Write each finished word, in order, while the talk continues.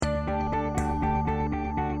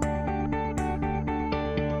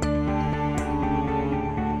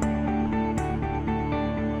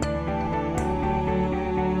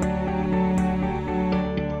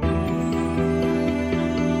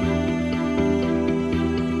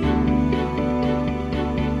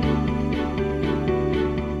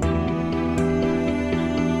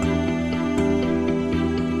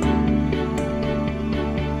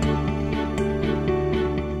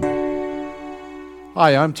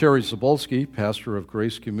Hi, I'm Terry Zabolski, pastor of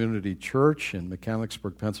Grace Community Church in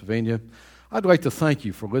Mechanicsburg, Pennsylvania. I'd like to thank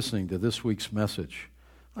you for listening to this week's message.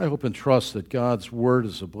 I hope and trust that God's Word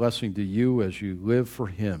is a blessing to you as you live for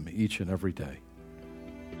Him each and every day.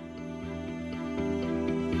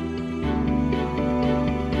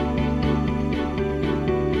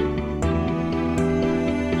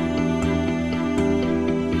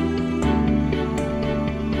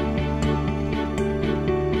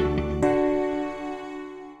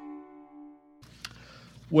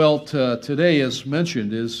 Well, today, as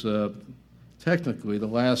mentioned, is technically the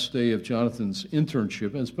last day of Jonathan's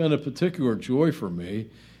internship, and it's been a particular joy for me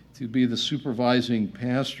to be the supervising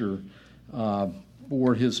pastor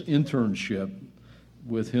for his internship,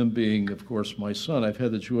 with him being, of course, my son. I've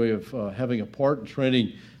had the joy of having a part in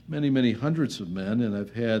training many, many hundreds of men, and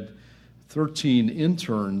I've had 13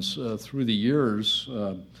 interns through the years.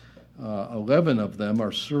 11 of them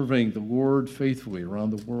are serving the Lord faithfully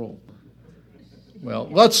around the world. Well,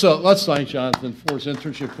 let's thank Jonathan for his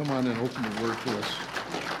internship. Come on and open the Word to us.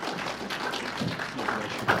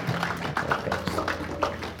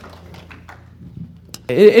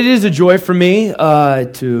 It is a joy for me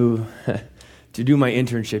to do my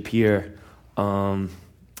internship here.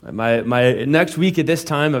 My next week at this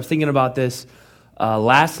time, I was thinking about this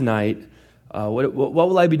last night. What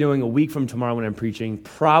will I be doing a week from tomorrow when I'm preaching?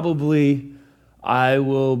 Probably I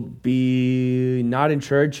will be not in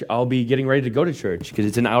church. I'll be getting ready to go to church because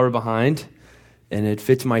it's an hour behind, and it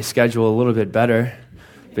fits my schedule a little bit better,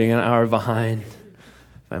 being an hour behind.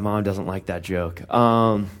 My mom doesn't like that joke.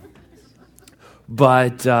 But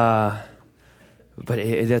that's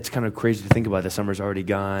kind of crazy to think about. The summer's already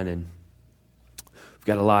gone, and we've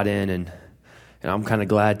got a lot in, and I'm kind of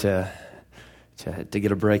glad to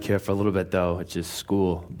get a break here for a little bit, though, which is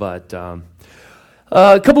school. But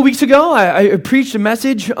a couple weeks ago, I preached a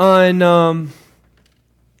message on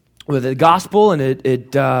with the gospel and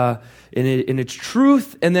in its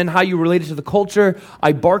truth, and then how you relate it to the culture.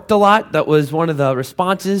 I barked a lot. That was one of the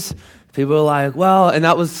responses. People were like, "Well," and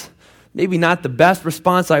that was maybe not the best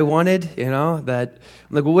response I wanted. That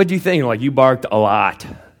I'm like, "Well, what do you think?" And like, "You barked a lot."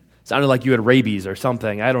 Sounded like you had rabies or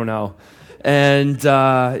something. I don't know. And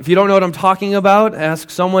if you don't know what I'm talking about, ask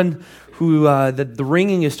someone who the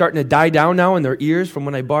ringing is starting to die down now in their ears from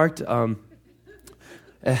when I barked.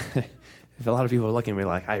 If a lot of people are looking at me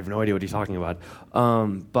like, I have no idea what he's talking about.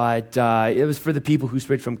 But it was for the people who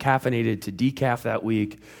switched from caffeinated to decaf that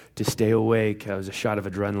week to stay awake. It was a shot of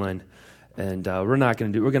adrenaline. And we're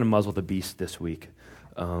going to muzzle the beast this week.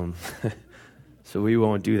 So we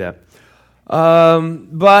won't do that.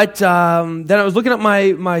 But then I was looking at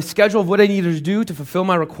my schedule of what I needed to do to fulfill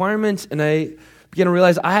my requirements, and I began to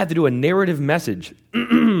realize I had to do a narrative message.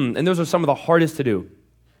 And those are some of the hardest to do.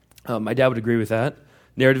 My dad would agree with that.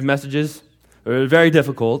 Narrative messages are very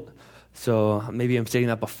difficult. So maybe I'm stating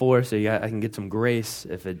that before so I can get some grace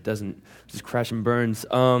if it doesn't just crash and burns.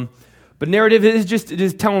 But narrative it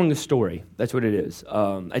is telling a story. That's what it is.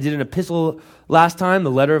 I did an epistle last time,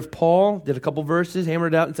 the letter of Paul. Did a couple verses,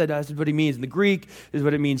 hammered it out, and said, this is what he means in the Greek. This is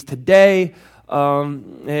what it means today.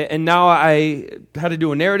 And now I had to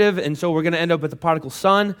do a narrative, and so we're going to end up with the prodigal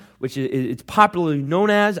son, which it's popularly known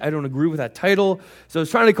as. I don't agree with that title. So I was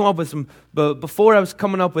trying to come up with some, but before I was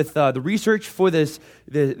coming up with the research for this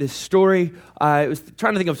story, I was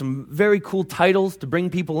trying to think of some very cool titles to bring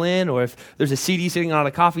people in, or if there's a CD sitting on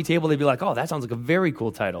a coffee table, they'd be like, oh, that sounds like a very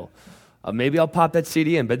cool title. Maybe I'll pop that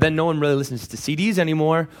CD in, but then no one really listens to CDs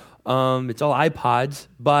anymore. It's all iPods,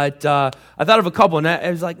 but I thought of a couple, and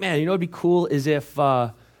I was like, man, you know what would be cool is if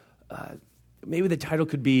maybe the title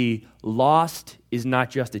could be Lost is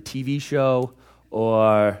Not Just a TV Show,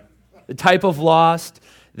 or the type of Lost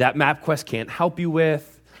that MapQuest can't help you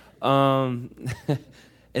with. And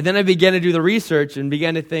then I began to do the research and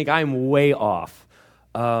began to think I'm way off,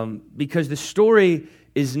 because the story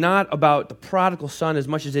is not about the prodigal son as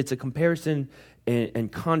much as it's a comparison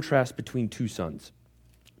and contrast between two sons.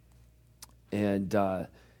 And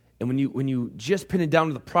when you just pin it down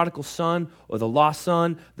to the prodigal son or the lost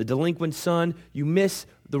son, the delinquent son, you miss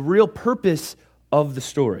the real purpose of the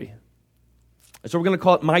story. So we're going to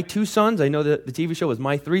call it My Two Sons. I know that the TV show was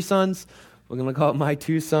My Three Sons. We're going to call it My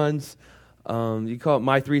Two Sons. You call it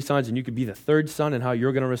My Three Sons, and you could be the third son, and how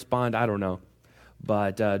you're going to respond, I don't know.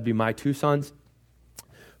 But it'd be My Two Sons.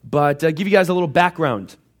 But give you guys a little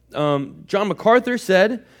background. John MacArthur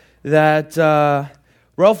said that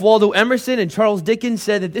Ralph Waldo Emerson and Charles Dickens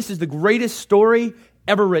said that this is the greatest story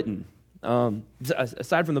ever written.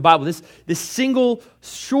 aside from the Bible, this single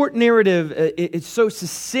short narrative, it's so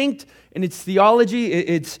succinct in its theology.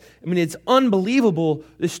 It's unbelievable.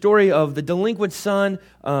 The story of the delinquent son,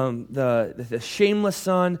 the shameless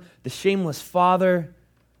son, the shameless father,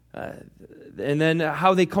 and then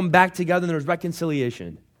how they come back together and there's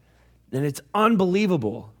reconciliation. And it's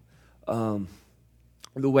unbelievable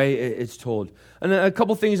the way it's told. And a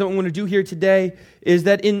couple things that I want to do here today is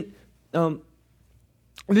that in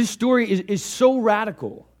this story is so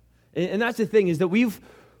radical. And that's the thing, is that we've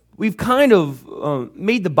kind of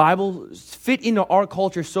made the Bible fit into our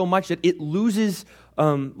culture so much that it loses,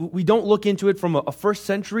 we don't look into it from a first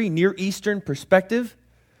century Near Eastern perspective.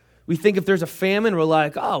 We think if there's a famine, we're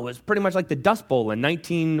like, oh, it's pretty much like the Dust Bowl in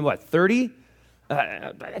 1930?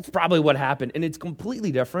 That's probably what happened. And it's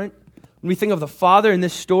completely different. When we think of the father in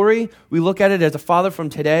this story, we look at it as a father from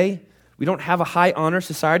today. We don't have a high honor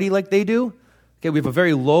society like they do. Okay, we have a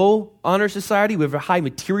very low honor society. We have a high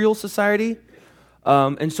material society.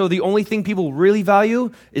 And so the only thing people really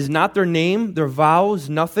value is not their name, their vows,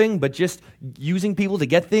 nothing, but just using people to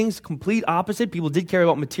get things. Complete opposite. People did care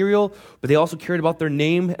about material, but they also cared about their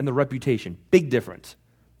name and their reputation. Big difference.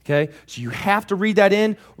 Okay, so you have to read that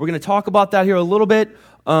in. We're going to talk about that here a little bit.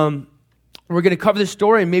 We're going to cover this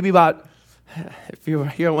story and maybe about, if you're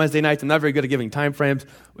here on Wednesday nights, I'm not very good at giving time frames,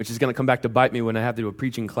 which is going to come back to bite me when I have to do a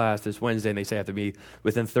preaching class this Wednesday and they say I have to be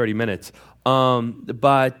within 30 minutes.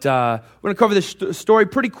 But we're going to cover this story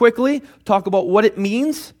pretty quickly, talk about what it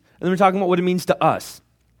means, and then we're talking about what it means to us.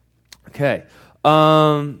 Okay.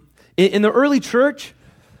 In the early church,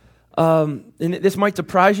 and this might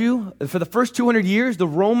surprise you, for the first 200 years, the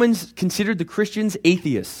Romans considered the Christians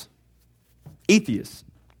atheists. Atheists.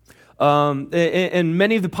 And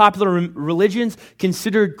many of the popular religions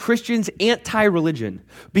considered Christians anti-religion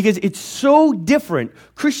because it's so different.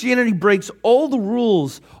 Christianity breaks all the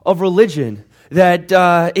rules of religion that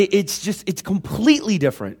it's completely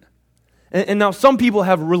different. And now some people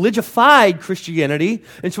have religified Christianity,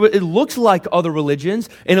 and so it looks like other religions,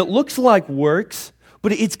 and it looks like works,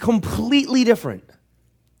 but it's completely different.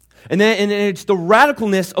 And it's the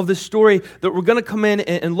radicalness of the story that we're going to come in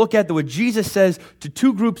and look at, what Jesus says to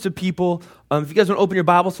two groups of people. If you guys want to open your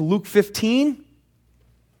Bibles to Luke 15.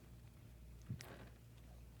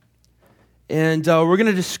 And we're going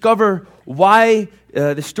to discover why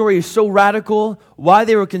the story is so radical, why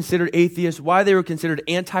they were considered atheists, why they were considered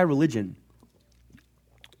anti-religion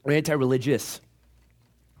or anti-religious.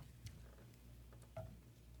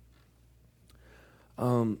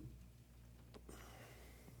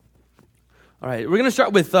 All right, we're going to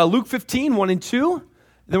start with Luke 15, 1 and 2.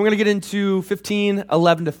 Then we're going to get into 15,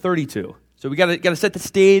 11 to 32. So we got to set the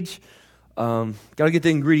stage, got to get the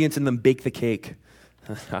ingredients and then bake the cake.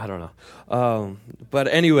 I don't know. But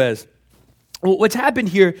anyways, what's happened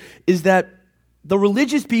here is that the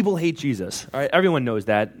religious people hate Jesus. All right, everyone knows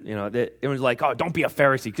that. You know, everyone's like, oh, don't be a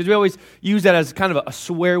Pharisee. Because we always use that as kind of a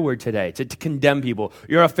swear word today to condemn people.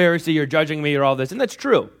 You're a Pharisee, you're judging me, you're all this. And that's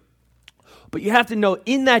true. But you have to know,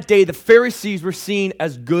 in that day, the Pharisees were seen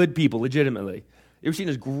as good people, legitimately. They were seen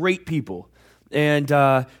as great people. And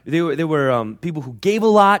they were people who gave a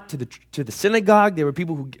lot to the synagogue. They were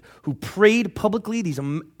people who prayed publicly, these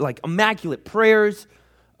immaculate prayers.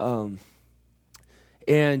 And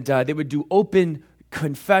they would do open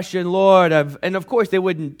confession, Lord. And of course, they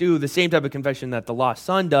wouldn't do the same type of confession that the lost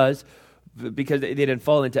son does, because they didn't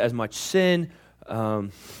fall into as much sin.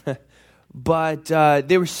 But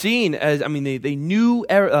they were seen as, they knew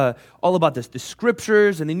all about the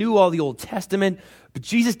scriptures, and they knew all the Old Testament, but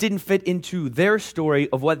Jesus didn't fit into their story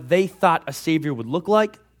of what they thought a Savior would look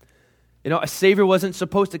like. You know, a Savior wasn't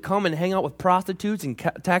supposed to come and hang out with prostitutes and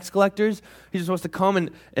tax collectors. He was supposed to come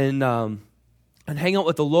and hang out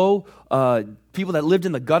with the low people that lived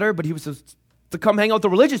in the gutter, but he was supposed to come hang out with the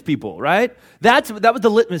religious people, right? That was the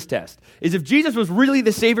litmus test, is if Jesus was really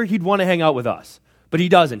the Savior, he'd want to hang out with us. But he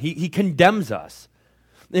doesn't. He condemns us.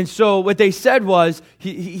 And so what they said was,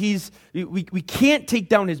 we can't take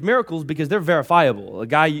down his miracles because they're verifiable. A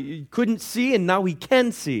guy you couldn't see and now he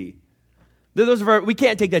can see. We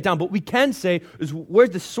can't take that down. But we can say, is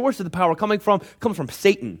where's the source of the power coming from? It comes from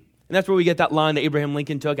Satan. And that's where we get that line that Abraham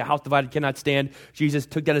Lincoln took, a house divided cannot stand. Jesus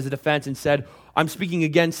took that as a defense and said, I'm speaking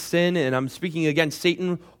against sin and I'm speaking against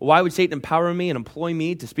Satan. Why would Satan empower me and employ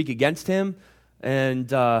me to speak against him? And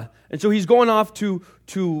so he's going off and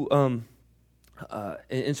so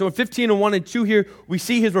in 15 and 1 and 2 here, we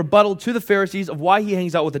see his rebuttal to the Pharisees of why he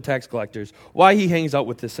hangs out with the tax collectors, why he hangs out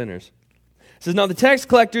with the sinners. It says, now the tax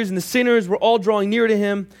collectors and the sinners were all drawing near to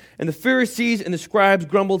him, and the Pharisees and the scribes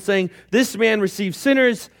grumbled, saying, this man receives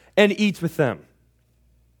sinners and eats with them.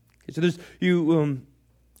 Okay, so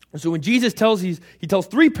And so when Jesus tells, he tells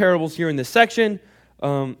three parables here in this section,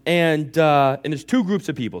 and there's two groups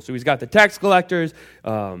of people. So he's got the tax collectors,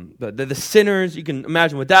 the sinners. You can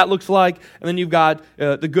imagine what that looks like. And then you've got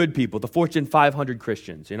the good people, the Fortune 500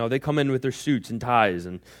 Christians. You know, they come in with their suits and ties,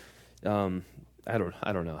 and I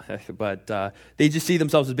don't know, but they just see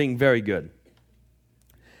themselves as being very good.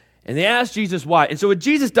 And they ask Jesus why. And so what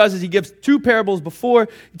Jesus does is he gives two parables before.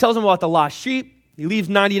 He tells them about the lost sheep. He leaves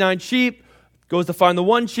 99 sheep, goes to find the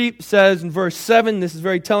one sheep, says in verse 7, this is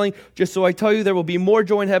very telling, just so I tell you, there will be more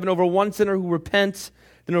joy in heaven over one sinner who repents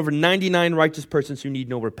than over 99 righteous persons who need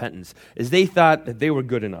no repentance, as they thought that they were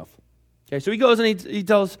good enough. Okay, so he goes and he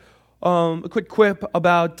tells a quick quip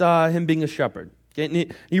about him being a shepherd. Okay,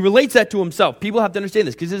 and he relates that to himself. People have to understand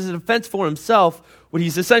this because this is an offense for himself. What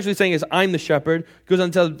he's essentially saying is, I'm the shepherd. Goes on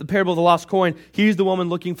to tell the parable of the lost coin. He's the woman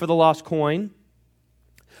looking for the lost coin.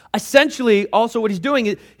 Essentially, also what he's doing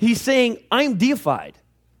is he's saying, I'm deified.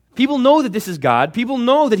 People know that this is God. People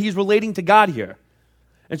know that he's relating to God here.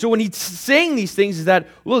 And so when he's saying these things is that,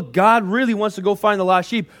 look, God really wants to go find the lost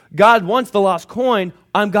sheep. God wants the lost coin.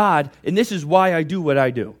 I'm God, and this is why I do what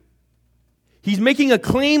I do. He's making a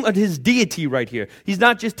claim of his deity right here. He's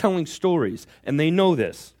not just telling stories, and they know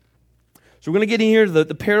this. So we're going to get in here to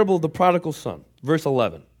the parable of the prodigal son, verse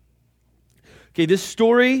 11. Okay, this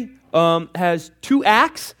story has two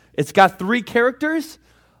acts. It's got three characters.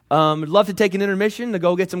 I'd love to take an intermission to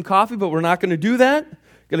go get some coffee, but we're not going to do that.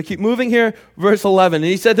 Going to keep moving here. Verse 11. And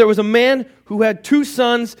he said, there was a man who had two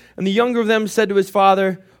sons, and the younger of them said to his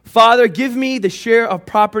father, Father, give me the share of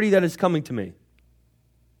property that is coming to me.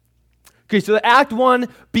 Okay, so the act one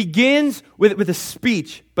begins with a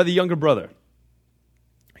speech by the younger brother.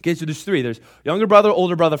 Okay, so there's three. There's younger brother,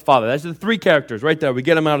 older brother, father. That's the three characters right there. We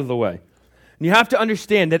get them out of the way. And you have to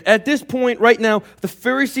understand that at this point right now, the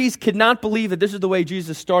Pharisees could not believe that this is the way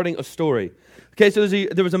Jesus is starting a story. Okay, so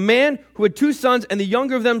there was a man who had two sons, and the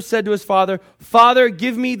younger of them said to his father, Father,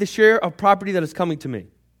 give me the share of property that is coming to me.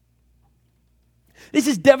 This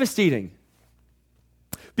is devastating.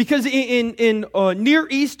 Because in Near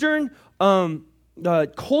Eastern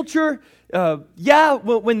culture,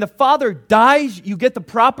 when the father dies, you get the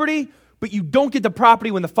property, but you don't get the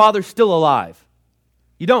property when the father's still alive.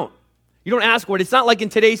 You don't. You don't ask for it. It's not like in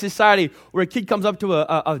today's society where a kid comes up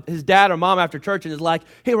to his dad or mom after church and is like,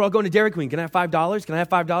 hey, we're all going to Dairy Queen. Can I have $5? Can I have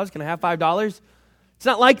 $5? Can I have $5? It's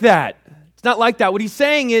not like that. It's not like that. What he's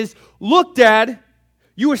saying is, look, Dad,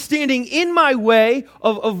 you are standing in my way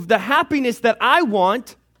of the happiness that I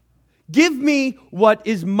want. Give me what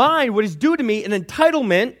is mine, what is due to me, an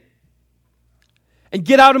entitlement, and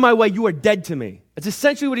get out of my way. You are dead to me. That's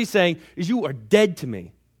essentially what he's saying, is you are dead to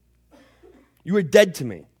me. You are dead to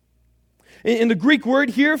me. In the Greek word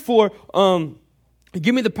here for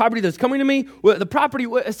give me the property that's coming to me, well, the property,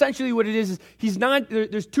 essentially what it is he's not,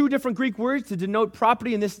 there's two different Greek words to denote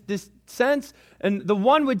property in this sense. And the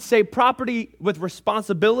one would say property with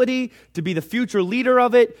responsibility, to be the future leader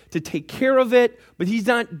of it, to take care of it. But he's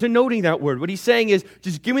not denoting that word. What he's saying is,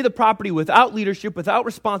 just give me the property without leadership, without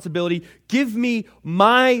responsibility. Give me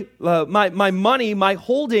my money, my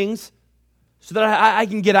holdings, so that I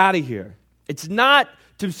can get out of here. It's not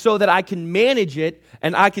so that I can manage it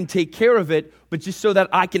and I can take care of it, but just so that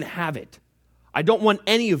I can have it. I don't want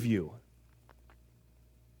any of you.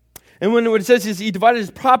 And when it says is he divided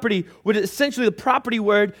his property, what essentially the property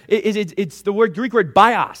word it's the Greek word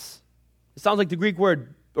bios. It sounds like the Greek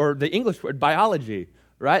word or the English word biology,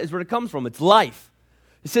 right? Is where it comes from. It's life.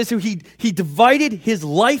 It says so he divided his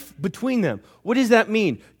life between them. What does that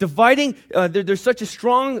mean? Dividing, there's such a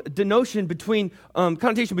strong connotation between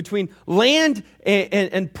land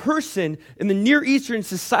and person in the Near Eastern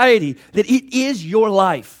society that it is your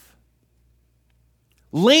life.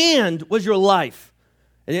 Land was your life.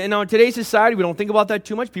 And now in today's society, we don't think about that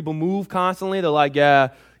too much. People move constantly. They're like, yeah,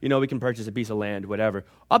 we can purchase a piece of land, whatever.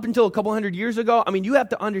 Up until a couple hundred years ago, you have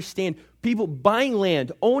to understand, people buying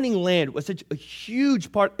land, owning land was such a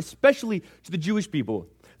huge part, especially to the Jewish people.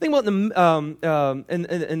 Think about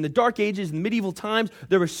in the Dark Ages, in the medieval times,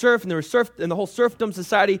 there was serf, and the whole serfdom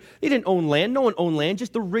society. They didn't own land. No one owned land.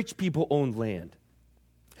 Just the rich people owned land.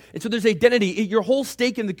 And so there's identity. Your whole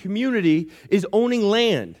stake in the community is owning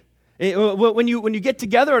land. When you get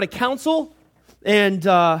together at a council, and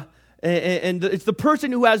it's the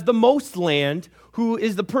person who has the most land who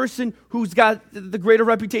is the person who's got the greater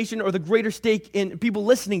reputation or the greater stake in people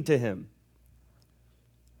listening to him.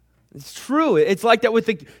 It's true. It's like that with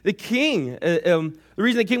the king. The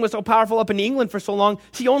reason the king was so powerful up in England for so long,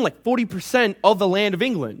 he owned like 40% of the land of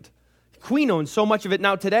England. The queen owns so much of it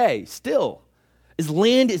now today, still. His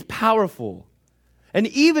land is powerful. And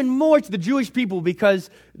even more to the Jewish people, because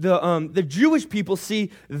the Jewish people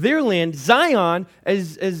see their land, Zion,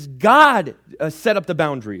 as God set up the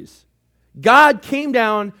boundaries. God came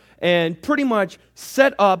down and pretty much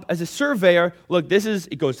set up as a surveyor, look,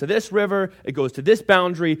 it goes to this river, it goes to this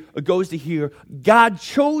boundary, it goes to here. God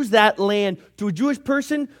chose that land. To a Jewish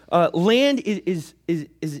person, land is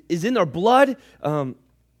in their blood.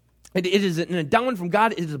 It is an endowment from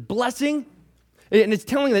God. It is a blessing. And it's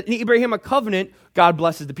telling that in the Abrahamic covenant, God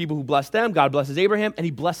blesses the people who bless them, God blesses Abraham, and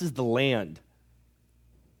he blesses the land.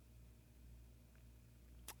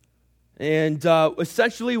 And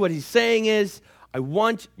essentially what he's saying is, I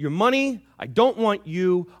want your money, I don't want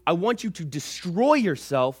you, I want you to destroy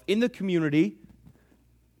yourself in the community.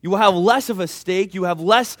 You will have less of a stake, you have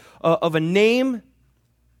less of a name.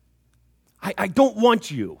 I don't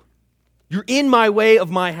want you. You're in my way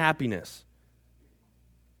of my happiness.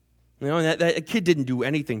 You know, and that kid didn't do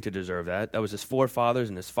anything to deserve that. That was his forefathers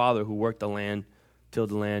and his father who worked the land, tilled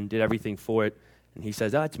the land, did everything for it. And he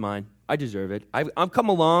says, it's mine. I deserve it. I've come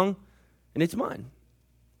along, and it's mine.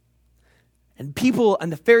 And people,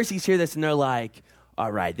 and the Pharisees hear this, and they're like,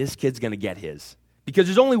 all right, this kid's going to get his. Because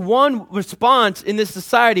there's only one response in this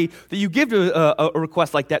society that you give to a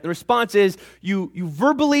request like that. The response is you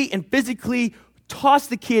verbally and physically toss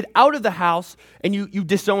the kid out of the house, and you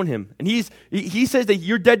disown him. And he says that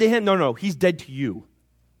you're dead to him. No, he's dead to you.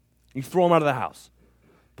 You throw him out of the house.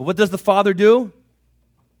 But what does the father do?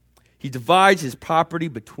 He divides his property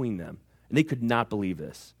between them. And they could not believe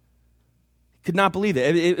this. Could not believe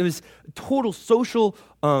it. It was total social,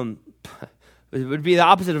 it would be the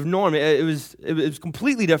opposite of norm. It was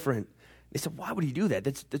completely different. They said, why would he do that?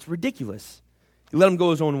 That's ridiculous. He let him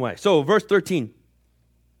go his own way. So, verse 13.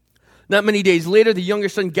 Not many days later, the younger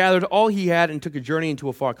son gathered all he had and took a journey into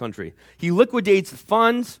a far country. He liquidates the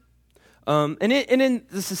funds. And in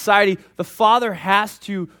the society, the father has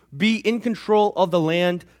to be in control of the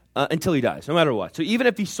land until he dies, no matter what. So even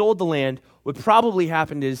if he sold the land, what probably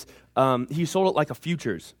happened is he sold it like a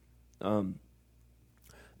futures.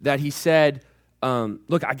 That he said,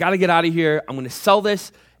 look, I got to get out of here. I'm going to sell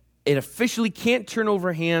this. It officially can't turn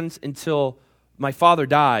over hands until my father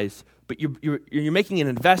dies. But you're making an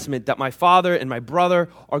investment that my father and my brother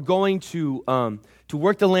are going to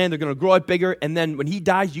work the land. They're going to grow it bigger. And then when he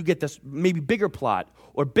dies, you get this maybe bigger plot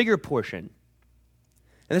or bigger portion. And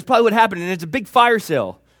that's probably what happened. And it's a big fire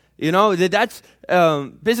sale. You know, that's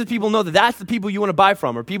business people know that's the people you want to buy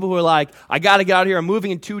from, or people who are like, I got to get out of here. I'm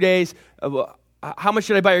moving in 2 days. How much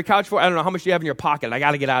should I buy your couch for? I don't know. How much do you have in your pocket? I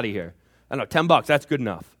got to get out of here. I don't know, $10, that's good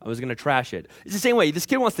enough. I was going to trash it. It's the same way. This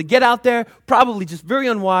kid wants to get out there, probably just very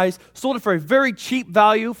unwise, sold it for a very cheap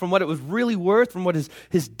value from what it was really worth, from what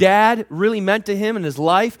his dad really meant to him in his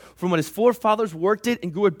life, from what his forefathers worked it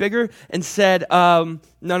and grew it bigger, and said, no,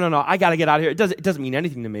 I got to get out of here. It doesn't mean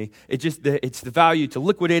anything to me. It's the value to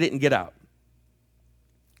liquidate it and get out.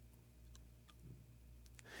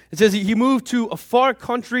 It says he moved to a far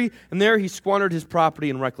country, and there he squandered his property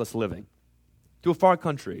in reckless living. To a far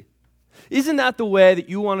country. Isn't that the way that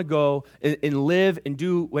you want to go and live and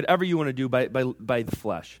do whatever you want to do by the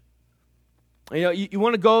flesh? You know, you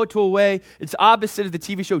want to go to a way, it's opposite of the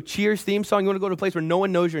TV show Cheers theme song. You want to go to a place where no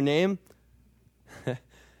one knows your name.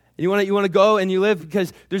 You want to go and you live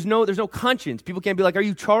because there's no conscience. People can't be like, are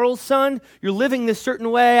you Charles' son? You're living this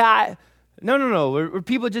certain way. No. Where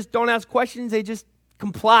people just don't ask questions. They just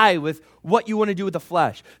comply with what you want to do with the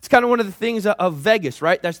flesh. It's kind of one of the things of Vegas,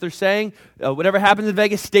 right? That's their saying. Whatever happens in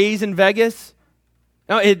Vegas stays in Vegas.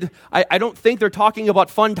 Now, I don't think they're talking about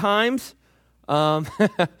fun times. You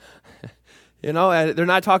know, they're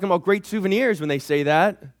not talking about great souvenirs when they say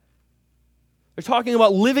that. They're talking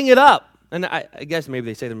about living it up. And I guess maybe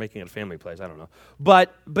they say they're making it a family place. I don't know.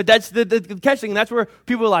 But that's the catch thing. That's where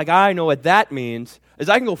people are like, I know what that means, is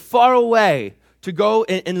I can go far away to go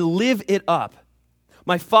and live it up.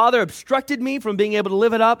 My father obstructed me from being able to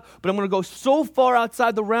live it up, but I'm going to go so far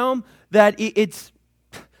outside the realm that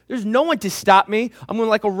there's no one to stop me. I'm going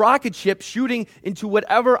like a rocket ship shooting into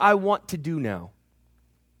whatever I want to do now.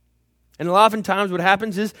 And a lot of times what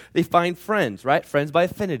happens is they find friends, right? Friends by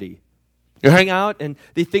affinity. They hang out and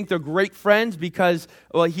they think they're great friends because,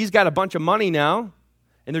 well, he's got a bunch of money now,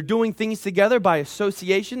 and they're doing things together by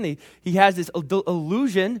association. He has this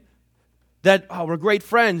illusion that, we're great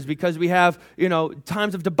friends because we have,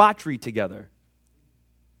 times of debauchery together.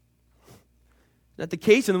 That's the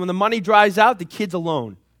case, and when the money dries out, the kid's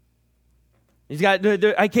alone.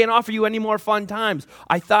 I can't offer you any more fun times.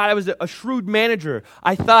 I thought I was a shrewd manager.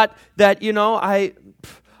 I thought that,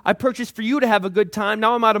 I purchased for you to have a good time.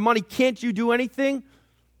 Now I'm out of money. Can't you do anything?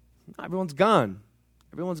 Everyone's gone.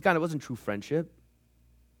 It wasn't true friendship.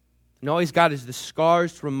 And all he's got is the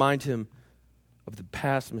scars to remind him of the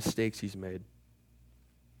past mistakes he's made.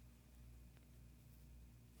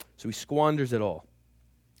 So he squanders it all.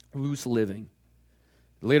 Loose living.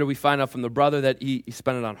 Later we find out from the brother that he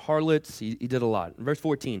spent it on harlots. He did a lot. In verse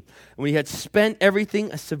 14, and when he had spent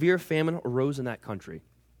everything, a severe famine arose in that country.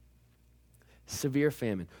 Severe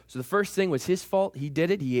famine. So the first thing was his fault. He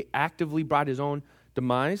did it. He actively brought his own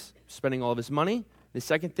demise, spending all of his money. The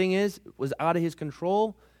second thing was out of his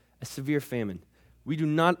control, a severe famine. We do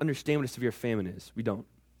not understand what a severe famine is. We don't.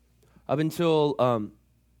 Up until,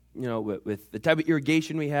 with the type of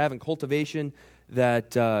irrigation we have and cultivation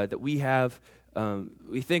that we have,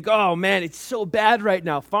 we think, oh man, it's so bad right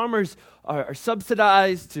now. Farmers are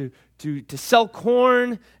subsidized to sell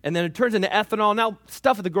corn, and then it turns into ethanol. Now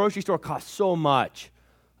stuff at the grocery store costs so much.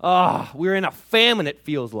 We're in a famine, it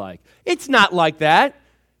feels like. It's not like that.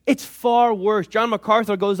 It's far worse. John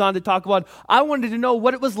MacArthur goes on to talk about, I wanted to know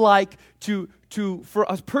what it was like for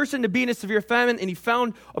a person to be in a severe famine, and he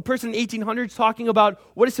found a person in the 1800s talking about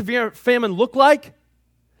what a severe famine looked like.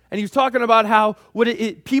 And he was talking about how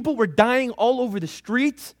people were dying all over the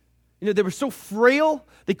streets. They were so frail,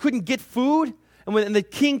 they couldn't get food. And when the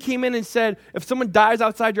king came in and said, if someone dies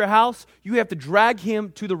outside your house, you have to drag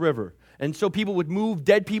him to the river. And so people would move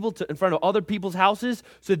dead people in front of other people's houses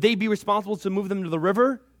so they'd be responsible to move them to the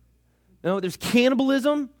river. There's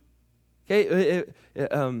cannibalism. Okay,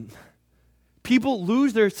 people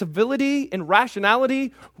lose their civility and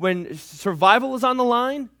rationality when survival is on the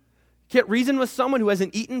line. Can't reason with someone who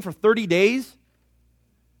hasn't eaten for 30 days.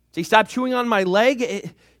 Say, stop chewing on my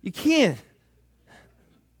leg. You can't.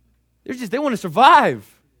 They want to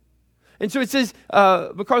survive. And so it says,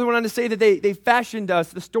 MacArthur went on to say that they fashioned,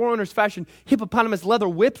 the store owners fashioned hippopotamus leather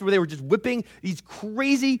whips where they were just whipping these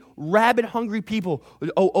crazy, rabid-hungry people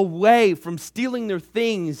away from stealing their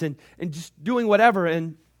things and just doing whatever.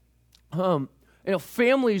 And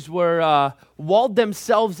families were walled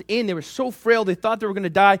themselves in. They were so frail, they thought they were going to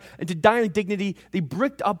die. And to die in dignity, they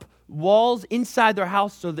bricked up walls inside their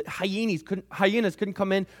house so that hyenas couldn't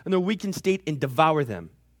come in their weakened state and devour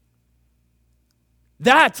them.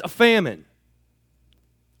 That's a famine.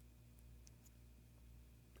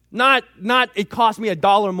 Not it cost me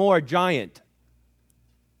 $1 more a giant.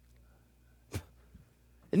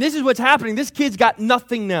 And this is what's happening. This kid's got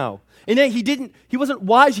nothing now. And then he wasn't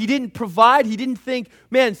wise, he didn't provide, he didn't think,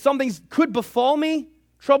 man, something could befall me.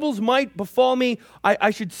 Troubles might befall me. I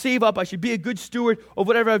should save up, I should be a good steward of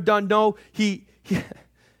whatever I've done. No, he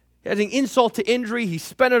has an insult to injury, he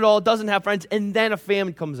spent it all, doesn't have friends, and then a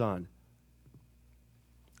famine comes on.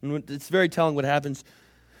 And it's very telling what happens.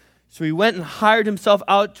 So he went and hired himself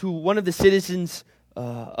out to one of the citizens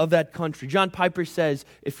of that country. John Piper says,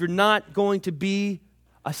 if you're not going to be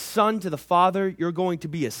a son to the Father, you're going to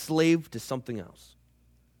be a slave to something else.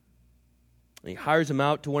 And he hires him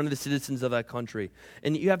out to one of the citizens of that country.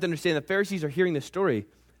 And you have to understand, the Pharisees are hearing this story.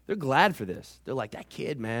 They're glad for this. They're like, that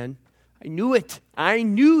kid, man. I knew it. I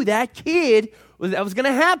knew that kid that was going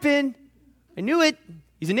to happen. I knew it.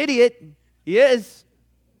 He's an idiot. He is.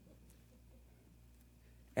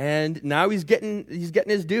 And now he's getting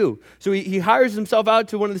his due. So he hires himself out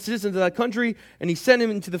to one of the citizens of that country, and he sent him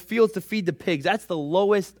into the fields to feed the pigs. That's the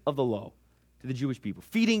lowest of the low to the Jewish people,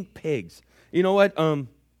 feeding pigs. You know what? He went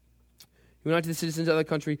out to the citizens of that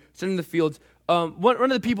country, sent him to the fields. One of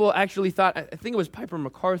the people actually thought, I think it was Piper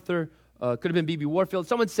MacArthur, could have been B.B. Warfield.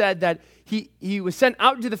 Someone said that he was sent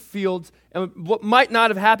out into the fields, and what might not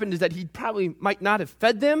have happened is that he probably might not have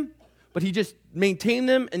fed them, but he just maintained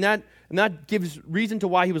them, and that gives reason to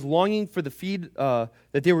why he was longing for the feed that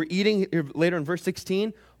they were eating. Later in verse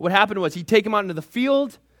 16, what happened was he'd take him out into the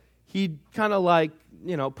field, he'd kind of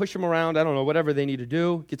push him around, I don't know, whatever they need to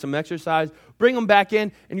do, get some exercise, bring him back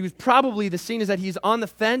in, and he was probably, the scene is that he's on the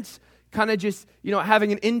fence, kind of just,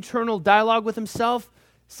 having an internal dialogue with himself,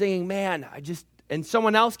 saying, man, and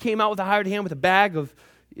someone else came out with a hired hand with a bag of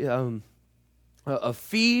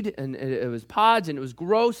feed, and it was pods, and it was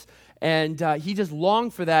gross, and he just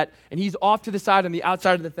longed for that, and he's off to the side on the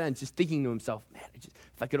outside of the fence, just thinking to himself, man,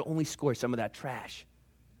 if I could only score some of that trash,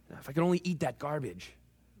 if I could only eat that garbage,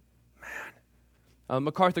 man.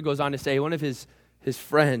 MacArthur goes on to say one of his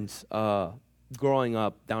friends growing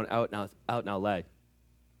up out in L.A.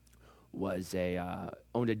 was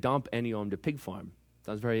owned a dump, and he owned a pig farm.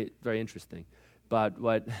 Sounds very, very interesting. But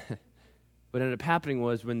what ended up happening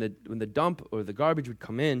was when the dump or the garbage would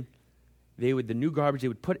come in, the new garbage they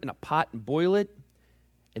would put in a pot and boil it,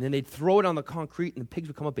 and then they'd throw it on the concrete, and the pigs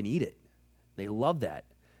would come up and eat it. They loved that.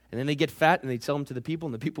 And then they'd get fat, and they'd sell them to the people,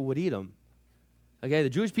 and the people would eat them. Okay, the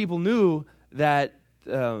Jewish people knew that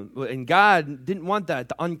and God didn't want the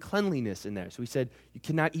uncleanliness in there. So he said, you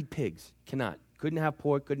cannot eat pigs. Cannot. Couldn't have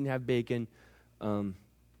pork, couldn't have bacon.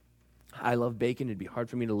 I love bacon. It'd be hard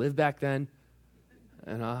for me to live back then.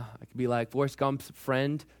 And I could be like Forrest Gump's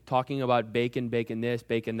friend talking about bacon, bacon this,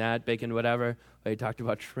 bacon that, bacon whatever. He talked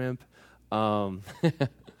about shrimp. But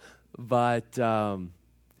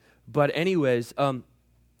anyways, and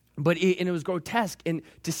it was grotesque. And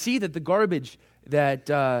to see that the garbage that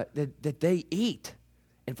they ate,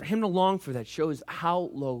 and for him to long for that shows how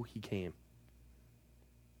low he came.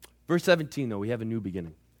 Verse 17, though, we have a new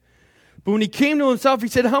beginning. But when he came to himself, he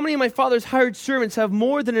said, how many of my father's hired servants have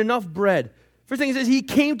more than enough bread? First thing he says, he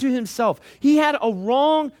came to himself. He had a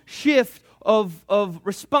wrong shift of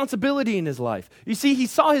responsibility in his life. You see, he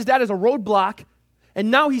saw his dad as a roadblock, and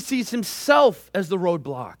now he sees himself as the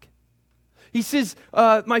roadblock. He says,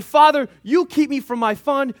 my father, you keep me from my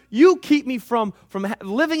fun. You keep me from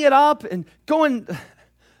living it up and going, I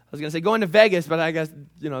was going to say going to Vegas, but I guess,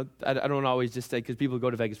 I don't always just say, because people go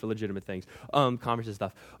to Vegas for legitimate things, commerce and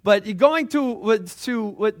stuff. But you're going to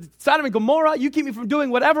Sodom and Gomorrah, you keep me from doing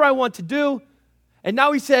whatever I want to do. And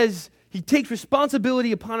now he says, he takes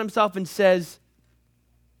responsibility upon himself and says,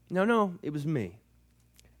 no, it was me.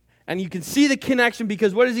 And you can see the connection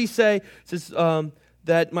because what does he say? He says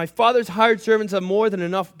that my father's hired servants have more than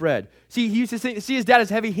enough bread. See, he used to see his dad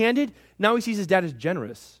as heavy-handed. Now he sees his dad as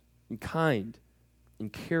generous and kind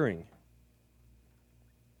and caring.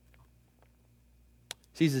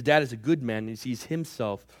 He sees his dad as a good man and he sees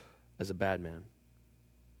himself as a bad man.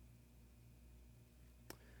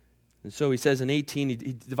 And so he says in 18, he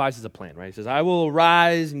devises a plan, right? He says, I will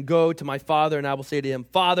arise and go to my father, and I will say to him,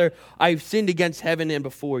 Father, I have sinned against heaven and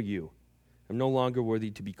before you. I'm no longer worthy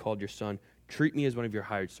to be called your son. Treat me as one of your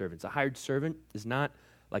hired servants. A hired servant is not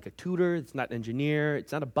like a tutor. It's not an engineer.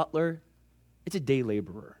 It's not a butler. It's a day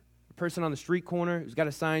laborer. A person on the street corner who's got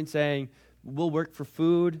a sign saying, we'll work for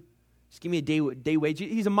food. Just give me a day wage.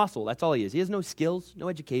 He's a muscle. That's all he is. He has no skills, no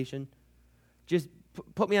education. Just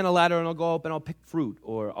put me on a ladder and I'll go up and I'll pick fruit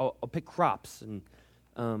or I'll pick crops and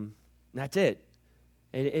that's it.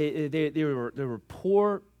 And they were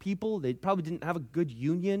poor people. They probably didn't have a good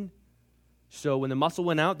union. So when the muscle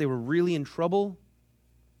went out, they were really in trouble.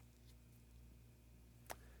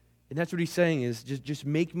 And that's what he's saying is just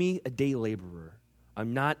make me a day laborer.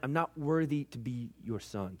 I'm not worthy to be your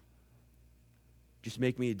son. Just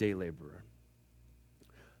make me a day laborer.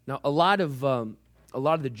 Now a lot of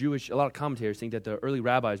commentators think that the early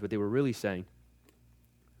rabbis, what they were really saying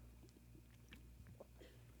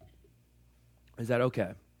is that,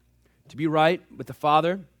 okay, to be right with the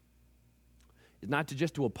Father is not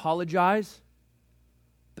just to apologize,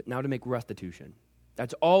 but now to make restitution. That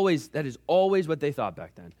is always what they thought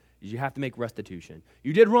back then, is you have to make restitution.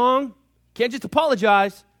 You did wrong, can't just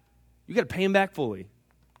apologize, you got to pay him back fully.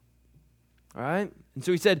 All right? And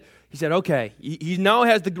so he said, okay, he now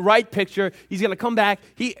has the right picture. He's going to come back.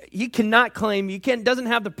 He cannot claim, doesn't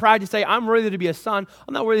have the pride to say, I'm worthy to be a son.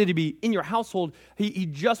 I'm not worthy to be in your household. He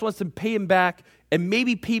just wants to pay him back and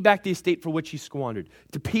maybe pay back the estate for which he squandered,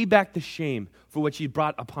 to pay back the shame for which he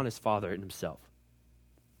brought upon his father and himself.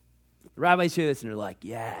 The rabbis hear this and they're like,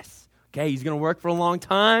 yes. Okay, he's going to work for a long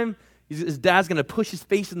time. His dad's going to push his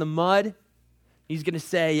face in the mud. He's going to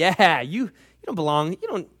say, yeah, you don't belong.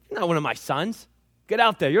 You're not one of my sons. Get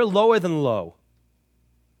out there. You're lower than low.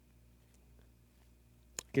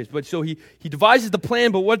 Okay, but so he devises the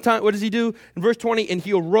plan, but what does he do? In verse 20, and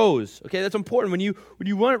he arose. Okay, that's important. When you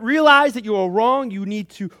want to realize that you are wrong, you need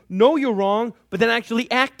to know you're wrong, but then actually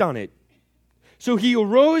act on it. So he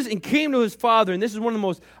arose and came to his father, and this is one of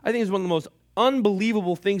the most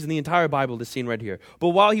unbelievable things in the entire Bible, this scene right here. But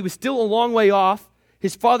while he was still a long way off,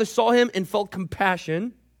 his father saw him and felt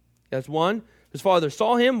compassion. That's one. His father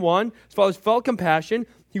saw him, one. His father felt compassion.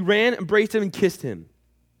 He ran, embraced him, and kissed him.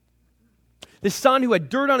 The son who had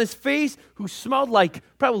dirt on his face, who smelled like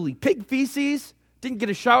probably pig feces, didn't get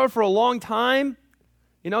a shower for a long time.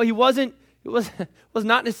 He was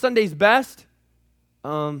not in his Sunday's best.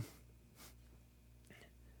 And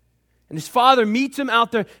his father meets him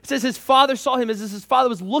out there. It says his father saw him as his father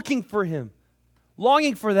was looking for him,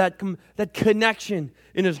 longing for that connection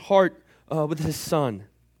in his heart with his son.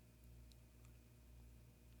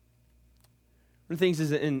 One of the things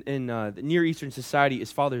is in the Near Eastern society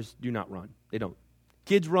is fathers do not run. They don't.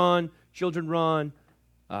 Kids run, children run,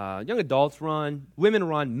 young adults run, women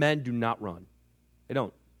run, men do not run. They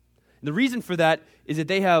don't. And the reason for that is that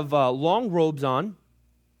they have long robes on,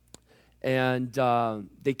 and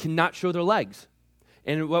they cannot show their legs.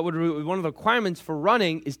 And one of the requirements for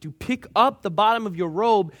running is to pick up the bottom of your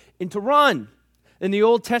robe and to run. In the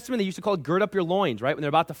Old Testament, they used to call it gird up your loins, right? When they're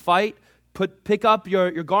about to fight, pick up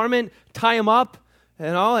your garment, tie him up,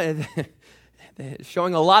 and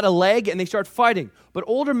showing a lot of leg, and they start fighting. But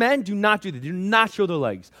older men do not do that. They do not show their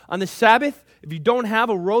legs. On the Sabbath, if you don't have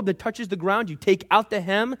a robe that touches the ground, you take out the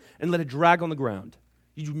hem and let it drag on the ground.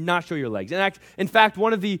 You do not show your legs. In fact,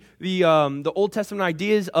 one of the Old Testament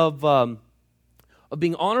ideas of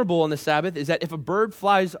being honorable on the Sabbath is that if a bird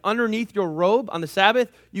flies underneath your robe on the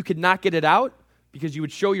Sabbath, you could not get it out because you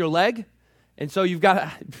would show your leg. And so you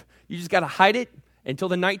just got to hide it until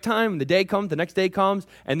the nighttime, the day comes, the next day comes,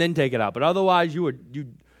 and then take it out. But otherwise, you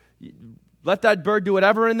let that bird do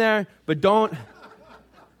whatever in there, but don't.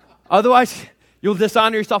 Otherwise, you'll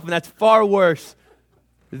dishonor yourself, and that's far worse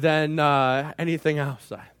than anything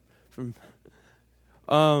else.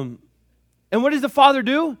 And what does the father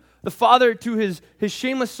do? The father, to his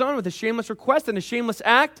shameless son with a shameless request and a shameless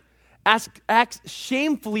act, acts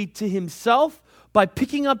shamefully to himself by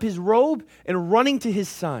picking up his robe and running to his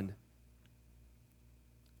son.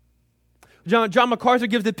 John MacArthur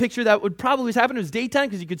gives the picture that would probably happen. It was daytime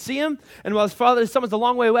because you could see him. And while his son was a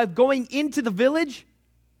long way away, going into the village,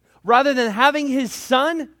 rather than having his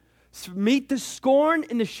son meet the scorn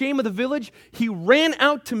and the shame of the village, he ran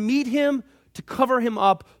out to meet him, to cover him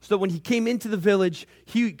up, so that when he came into the village,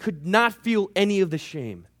 he could not feel any of the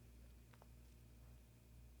shame.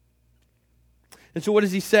 And so what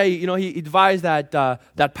does he say? He devised that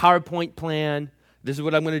PowerPoint plan. This is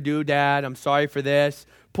what I'm going to do, Dad. I'm sorry for this.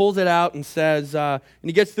 Pulls it out and says, and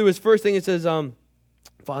he gets through his first thing. It says,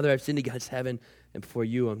 Father, I've sinned against heaven, and before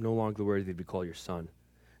you, I'm no longer worthy to be called your son.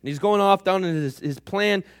 And he's going off down in his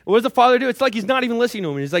plan. And what does the father do? It's like he's not even listening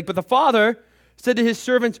to him. He's like, but the father said to his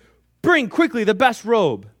servants, bring quickly the best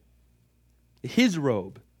robe, his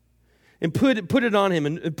robe, and put it on him,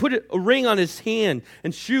 and put a ring on his hand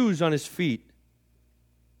and shoes on his feet.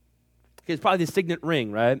 Okay, it's probably the signet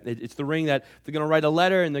ring, right? It's the ring that they're going to write a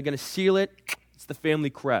letter and they're going to seal it. It's the family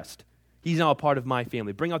crest. He's now a part of my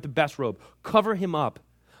family. Bring out the best robe. Cover him up.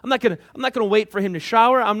 I'm not going to wait for him to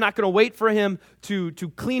shower. I'm not going to wait for him to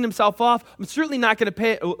clean himself off. I'm certainly not going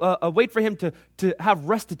to wait for him to have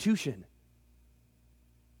restitution.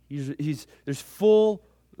 There's full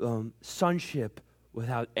sonship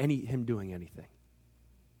without him doing anything.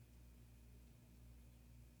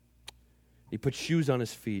 He puts shoes on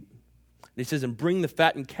his feet. And he says, and bring the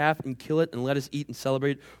fattened calf and kill it, and let us eat and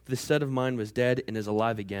celebrate. For the son of mine was dead and is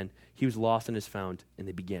alive again. He was lost and is found. And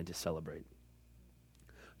they began to celebrate.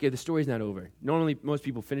 Okay, the story's not over. Normally, most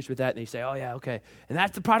people finish with that, and they say, oh yeah, okay. And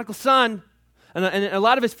that's the prodigal son. And a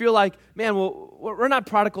lot of us feel like, man, well, we're not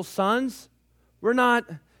prodigal sons. We're not,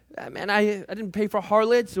 man, I didn't pay for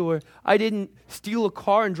harlots, or I didn't steal a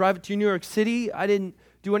car and drive it to New York City. I didn't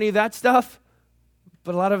do any of that stuff.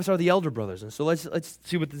 But a lot of us are the elder brothers. And so let's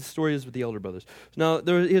see what the story is with the elder brothers. Now,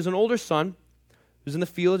 there is an older son who was in the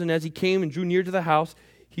field, and as he came and drew near to the house,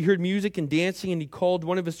 he heard music and dancing, and he called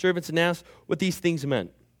one of his servants and asked what these things meant.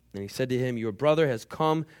 And he said to him, your brother has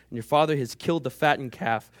come, and your father has killed the fattened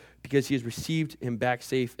calf, because he has received him back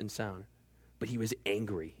safe and sound. But he was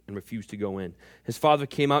angry and refused to go in. His father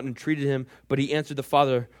came out and entreated him, but he answered the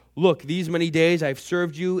father, look, these many days I have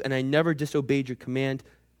served you, and I never disobeyed your command.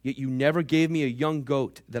 Yet you never gave me a young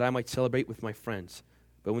goat that I might celebrate with my friends.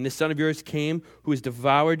 But when this son of yours came, who has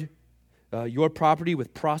devoured your property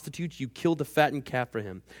with prostitutes, you killed the fattened calf for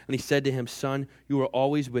him. And he said to him, son, you are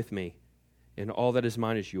always with me, and all that is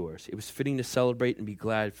mine is yours. It was fitting to celebrate and be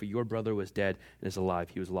glad, for your brother was dead and is alive.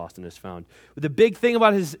 He was lost and is found. But the big thing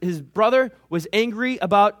about his brother was angry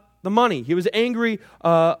about the money. He was angry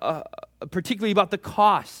particularly about the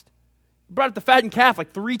cost. He brought up the fattened calf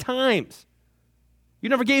like 3 times. You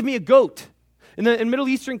never gave me a goat. In Middle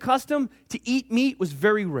Eastern custom, to eat meat was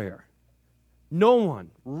very rare. No one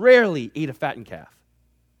rarely ate a fattened calf,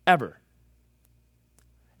 ever.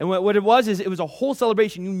 And what it was is it was a whole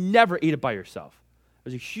celebration. You never ate it by yourself. It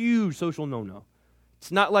was a huge social no-no.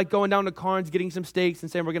 It's not like going down to Carnes, getting some steaks,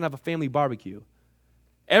 and saying we're going to have a family barbecue.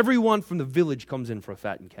 Everyone from the village comes in for a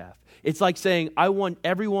fattened calf. It's like saying, I want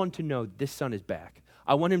everyone to know this son is back.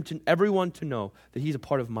 I want everyone to know that he's a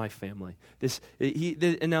part of my family.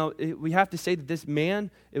 And now we have to say that this man,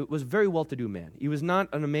 it was a very well-to-do man. He was not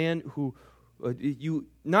a man who,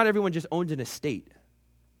 not everyone just owns an estate.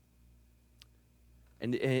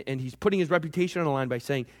 And he's putting his reputation on the line by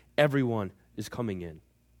saying everyone is coming in.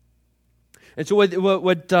 And so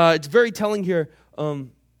what it's very telling here.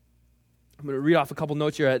 I'm going to read off a couple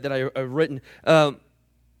notes here that I've written.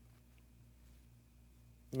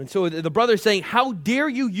 And so the brother is saying, how dare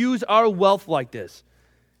you use our wealth like this?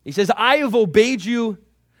 He says, I have obeyed you.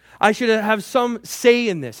 I should have some say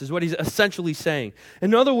in this, is what he's essentially saying.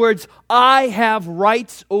 In other words, I have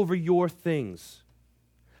rights over your things.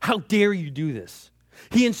 How dare you do this?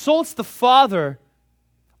 He insults the Father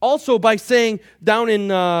also by saying down in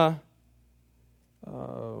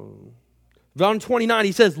John 29,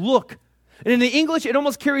 he says, look. And in the English, it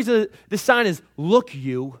almost carries the sign as, look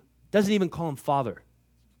you. Doesn't even call him Father.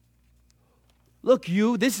 Look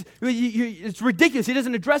you, it's ridiculous. He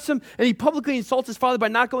doesn't address him, and he publicly insults his father by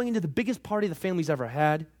not going into the biggest party the family's ever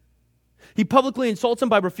had. He publicly insults him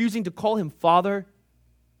by refusing to call him Father.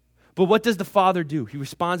 But what does the Father do? He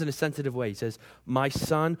responds in a sensitive way. He says, my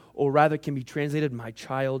son, or rather can be translated, my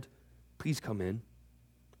child, please come in.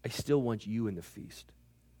 I still want you in the feast.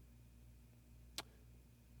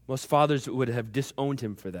 Most fathers would have disowned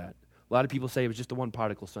him for that. A lot of people say it was just the one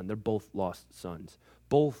prodigal son. They're both lost sons.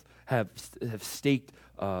 Both have staked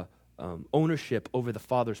ownership over the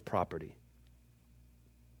father's property.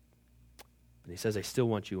 And he says, I still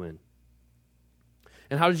want you in.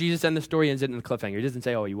 And how does Jesus end the story? He ends it in a cliffhanger. He doesn't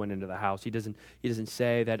say, oh, he went into the house. He doesn't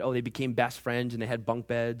say that, oh, they became best friends and they had bunk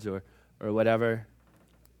beds or whatever.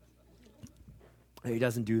 He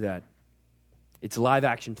doesn't do that. It's live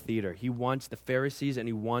action theater. He wants the Pharisees and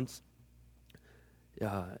he wants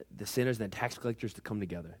the sinners and the tax collectors to come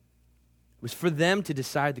together. It was for them to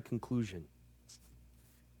decide the conclusion.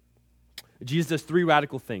 Jesus does three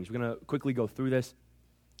radical things. We're going to quickly go through this.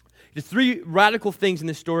 He does three radical things in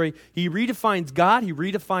this story. He redefines God, he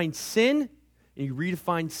redefines sin, and he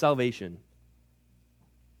redefines salvation.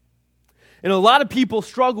 And a lot of people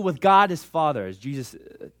struggle with God as Father, as Jesus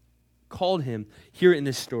called him here in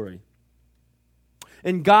this story.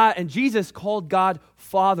 And Jesus called God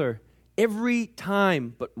Father every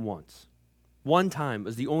time but once. One time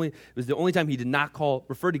was the only time he did not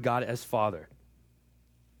refer to God as Father.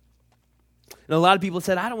 And a lot of people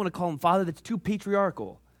said, I don't want to call him Father, that's too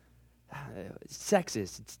patriarchal. It's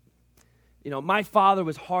sexist. It's, my father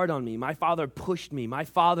was hard on me. My father pushed me. My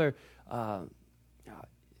father,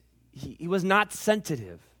 he was not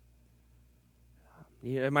sensitive.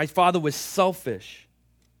 My father was selfish.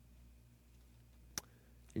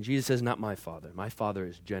 And Jesus says, not my father. My father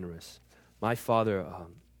is generous. My father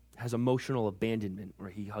has emotional abandonment where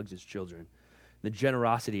he hugs his children. The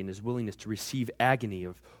generosity and his willingness to receive agony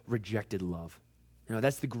of rejected love.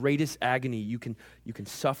 That's the greatest agony you can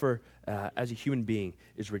suffer as a human being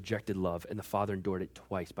is rejected love. And the Father endured it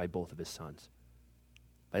twice by both of his sons.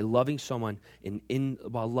 By loving someone,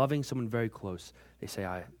 while loving someone very close, they say,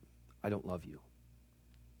 I don't love you.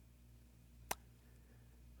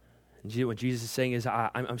 And what Jesus is saying is,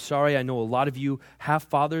 I'm sorry, I know a lot of you have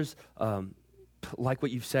fathers like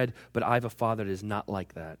what you've said, but I have a Father that is not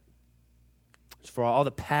like that. For all the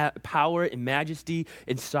power and majesty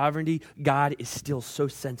and sovereignty, God is still so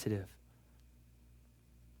sensitive.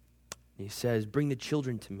 And he says, bring the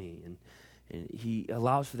children to me. And he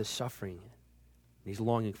allows for the suffering. And he's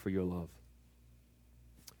longing for your love.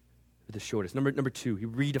 The shortest. Number two, he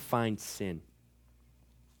redefined sin.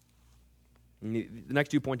 And the next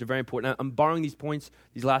 2 points are very important. I'm borrowing these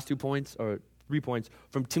last 2 points, or 3 points,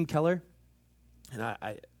 from Tim Keller. And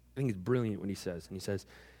I think it's brilliant when he says,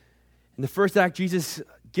 in the first act, Jesus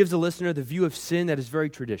gives the listener the view of sin that is very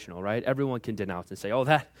traditional, right? Everyone can denounce and say, oh,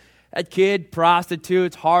 that kid,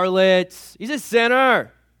 prostitutes, harlots, he's a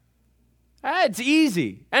sinner. It's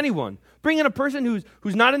easy. Anyone. Bring in a person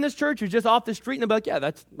who's not in this church, who's just off the street, and they'll be like, yeah,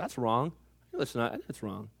 that's wrong. Listen, that's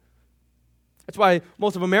wrong. That's why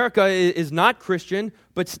most of America is not Christian,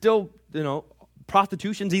 but still,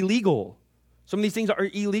 prostitution's illegal. Some of these things are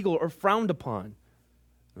illegal or frowned upon.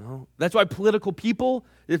 That's why political people,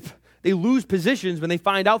 they lose positions when they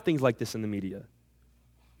find out things like this in the media.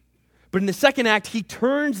 But in the second act, he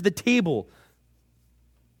turns the table.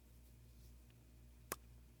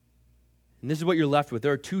 And this is what you're left with.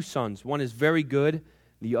 There are two sons. One is very good,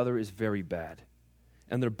 the other is very bad.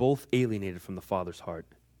 And they're both alienated from the Father's heart.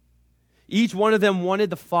 Each one of them wanted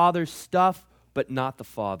the Father's stuff, but not the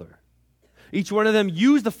Father. Each one of them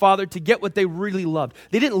used the Father to get what they really loved.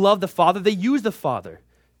 They didn't love the Father, they used the Father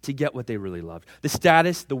to get what they really loved. The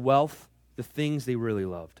status, the wealth, the things they really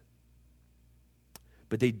loved.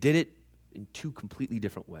 But they did it in two completely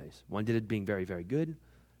different ways. One did it being very, very good,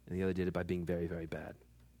 and the other did it by being very, very bad.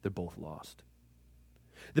 They're both lost.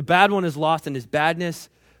 The bad one is lost in his badness,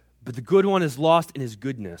 but the good one is lost in his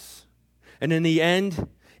goodness. And in the end,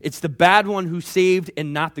 it's the bad one who's saved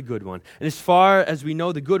and not the good one. And as far as we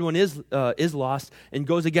know, the good one is lost and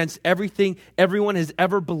goes against everything everyone has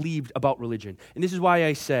ever believed about religion. And this is why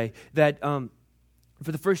I say that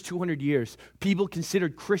for the first 200 years, people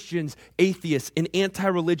considered Christians atheists and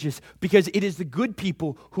anti-religious because it is the good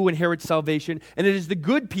people who inherit salvation, and it is the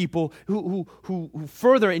good people who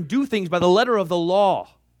further and do things by the letter of the law.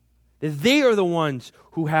 That they are the ones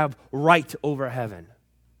who have right over heaven.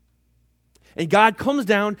 And God comes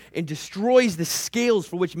down and destroys the scales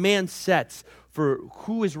for which man sets for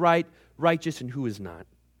who is right, righteous, and who is not.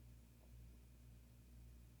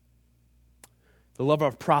 The lover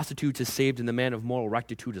of prostitutes is saved, and the man of moral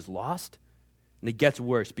rectitude is lost. And it gets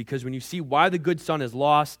worse, because when you see why the good son is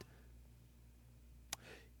lost,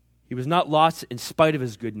 he was not lost in spite of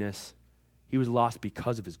his goodness. He was lost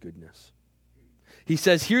because of his goodness. He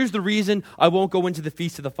says, here's the reason I won't go into the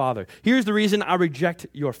feast of the Father. Here's the reason I reject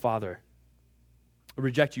your Father. I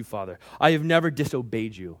reject you, Father. I have never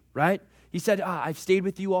disobeyed you, right? He said, I've stayed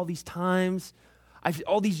with you all these times.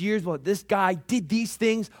 All these years, well, this guy did these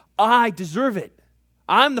things. I deserve it.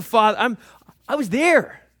 I'm the Father. I was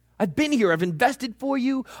there. I've been here. I've invested for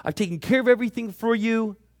you. I've taken care of everything for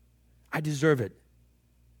you. I deserve it.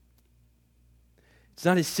 It's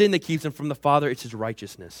not his sin that keeps him from the Father. It's his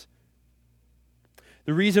righteousness.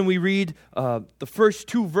 The reason we read the first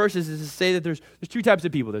two verses is to say that there's two types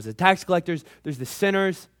of people. There's the tax collectors, there's the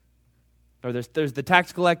sinners, or there's the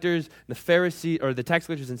tax collectors, the Pharisees, or the tax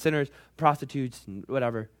collectors and sinners, prostitutes, and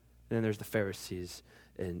whatever. And then there's the Pharisees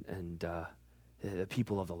and the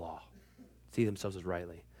people of the law, see themselves as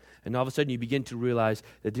rightly. And all of a sudden you begin to realize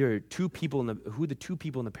that there are two people who the two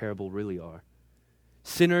people in the parable really are.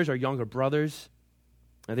 Sinners are younger brothers,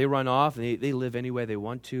 and they run off and they live any way they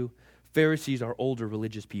want to. Pharisees are older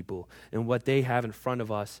religious people, and what they have in front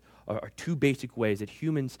of us are two basic ways that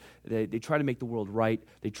humans, they try to make the world right.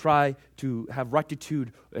 They try to have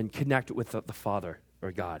rectitude and connect with the Father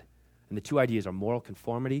or God. And the two ideas are moral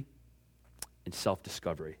conformity and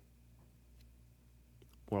self-discovery.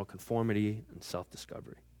 Moral conformity and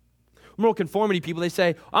self-discovery. Moral conformity people, they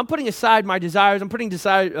say, I'm putting aside my desires, I'm putting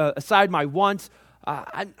aside my wants.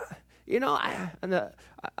 On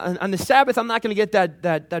the Sabbath, I'm not going to get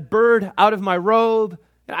that bird out of my robe.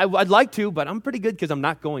 I'd like to, but I'm pretty good because I'm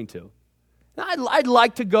not going to. I'd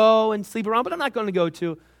like to go and sleep around, but I'm not going to go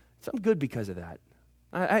to. So I'm good because of that.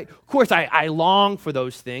 Of course, I long for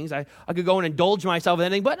those things. I could go and indulge myself in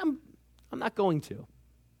anything, but I'm not going to.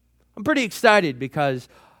 I'm pretty excited because,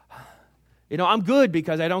 I'm good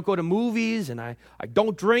because I don't go to movies and I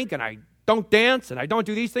don't drink and I don't dance and I don't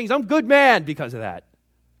do these things. I'm a good man because of that.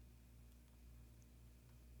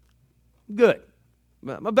 Good.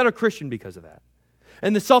 I'm a better Christian because of that.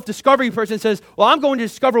 And the self-discovery person says, well, I'm going to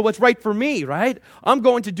discover what's right for me, right? I'm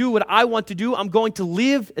going to do what I want to do. I'm going to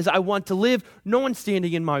live as I want to live. No one's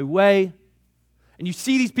standing in my way. And you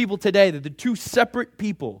see these people today, they're the two separate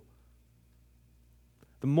people.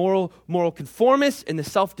 The moral conformist and the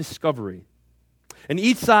self-discovery. And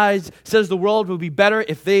each side says the world will be better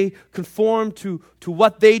if they conform to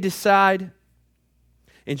what they decide.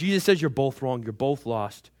 And Jesus says you're both wrong, you're both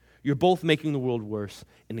lost. You're both making the world worse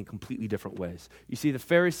and in completely different ways. You see, the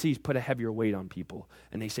Pharisees put a heavier weight on people,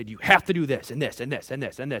 and they said, you have to do this, and this, and this, and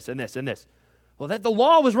this, and this, and this, and this. Well, the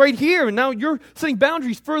law was right here, and now you're setting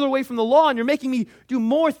boundaries further away from the law, and you're making me do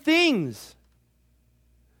more things.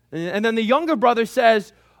 And then the younger brother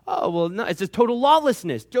says, oh, well, no, it's just total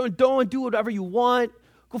lawlessness. Don't do whatever you want.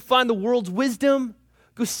 Go find the world's wisdom.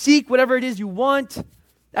 Go seek whatever it is you want.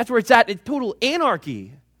 That's where it's at. It's total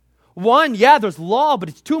anarchy. One, yeah, there's law, but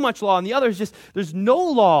it's too much law. And the other is just, there's no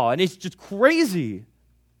law, and it's just crazy.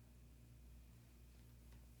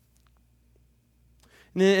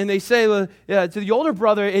 And they say, well, yeah, to the older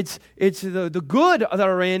brother, it's the good that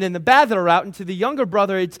are in and the bad that are out. And to the younger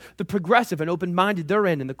brother, it's the progressive and open-minded they're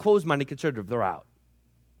in and the closed-minded conservative they're out.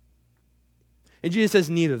 And Jesus says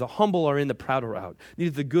neither the humble are in, the proud are out.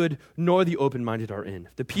 Neither the good nor the open-minded are in.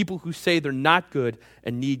 The people who say they're not good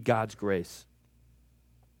and need God's grace.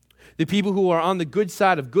 The people who are on the good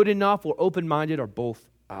side of good enough or open-minded are both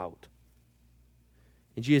out.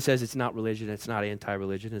 And Jesus says it's not religion, it's not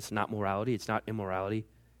anti-religion, it's not morality, it's not immorality.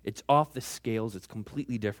 It's off the scales, it's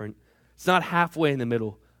completely different. It's not halfway in the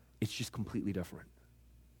middle, it's just completely different.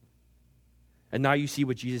 And now you see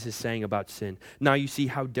what Jesus is saying about sin. Now you see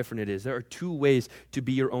how different it is. There are two ways to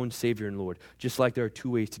be your own Savior and Lord, just like there are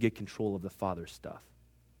two ways to get control of the Father's stuff.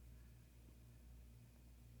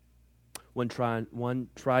 One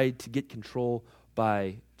tried to get control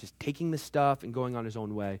by just taking the stuff and going on his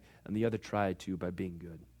own way, and the other tried to by being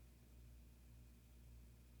good.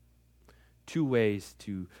 Two ways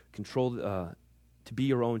to control, to be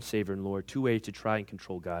your own Savior and Lord. Two ways to try and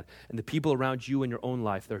control God. And the people around you in your own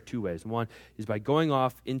life, there are two ways. One is by going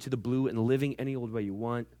off into the blue and living any old way you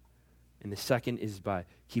want. And the second is by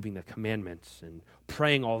keeping the commandments and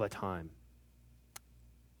praying all the time.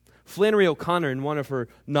 Flannery O'Connor, in one of her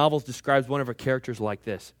novels, describes one of her characters like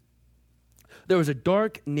this. There was a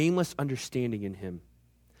dark, nameless understanding in him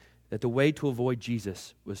that the way to avoid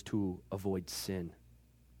Jesus was to avoid sin.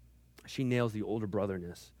 She nails the older brother in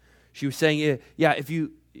this. She was saying, yeah, if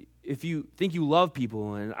you think you love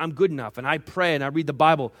people and I'm good enough and I pray and I read the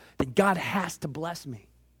Bible, then God has to bless me.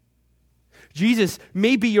 Jesus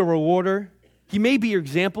may be your rewarder. He may be your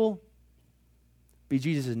example, but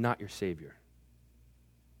Jesus is not your Savior.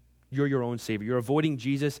 You're your own Savior. You're avoiding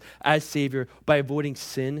Jesus as Savior by avoiding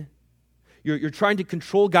sin. You're trying to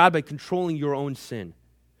control God by controlling your own sin.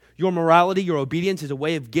 Your morality, your obedience is a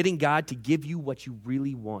way of getting God to give you what you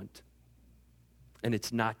really want. And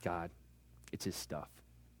it's not God. It's his stuff.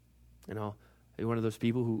 You know, you're one of those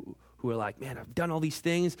people who are like, man, I've done all these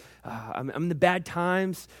things. I'm in the bad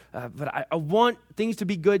times, but I want things to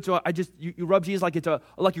be good, so you rub Jesus like it's a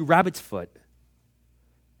lucky rabbit's foot.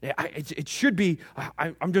 It should be,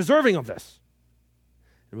 I'm deserving of this.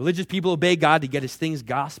 And religious people obey God to get his things.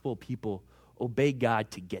 Gospel people obey God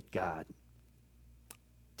to get God,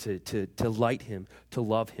 to light him, to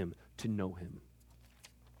love him, to know him.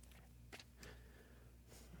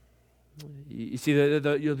 You see,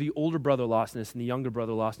 the older brother lostness and the younger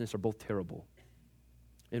brother lostness are both terrible,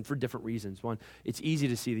 and for different reasons. One, it's easy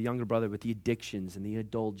to see the younger brother with the addictions and the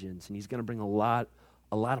indulgence, and he's going to bring a lot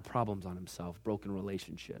of problems on himself, broken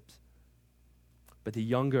relationships. But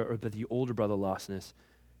the older brother lostness,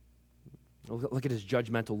 look at his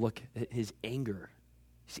judgmental look, at his anger.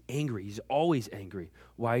 He's angry. He's always angry.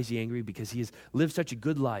 Why is he angry? Because he has lived such a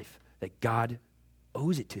good life that God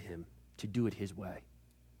owes it to him to do it his way.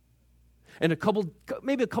 And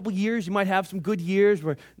maybe a couple years, you might have some good years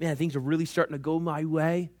where, man, things are really starting to go my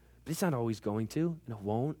way, but it's not always going to, and it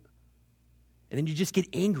won't. And then you just get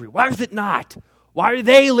angry. Why is it not? Why are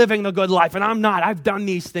they living the good life and I'm not? I've done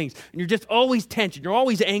these things. And you're just always tense. You're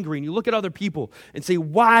always angry. And you look at other people and say,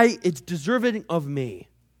 why? It's deserving of me.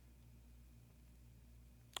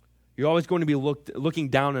 You're always going to be looking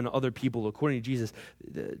down on other people. According to Jesus,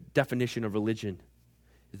 the definition of religion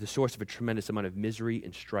is the source of a tremendous amount of misery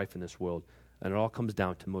and strife in this world. And it all comes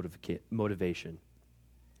down to motivation.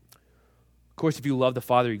 Of course, if you love the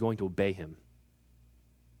Father, you're going to obey him.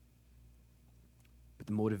 But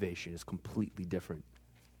the motivation is completely different.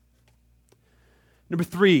 Number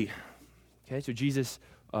 3. Okay, so Jesus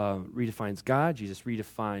redefines God, Jesus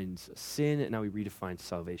redefines sin, and now he redefines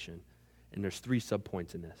salvation. And there's 3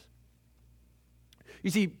 subpoints in this. You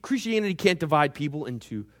see, Christianity can't divide people in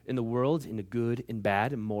the world into good and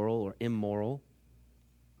bad, and moral or immoral.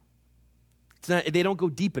 They don't go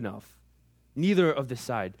deep enough. Neither of this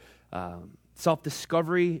side.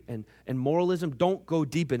 Self-discovery and moralism don't go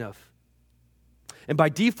deep enough. And by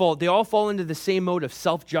default, they all fall into the same mode of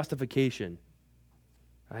self-justification.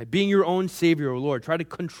 Right? Being your own Savior or Lord. Try to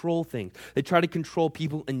control things. They try to control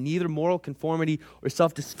people in neither moral conformity or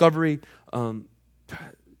self-discovery.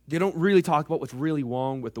 They don't really talk about what's really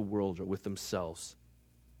wrong with the world or with themselves.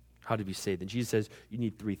 How to be saved. And Jesus says you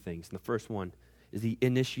need 3 things. And the first one is the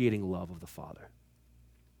initiating love of the Father.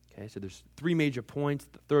 Okay, so there's 3 major points.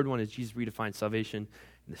 The third one is Jesus redefines salvation.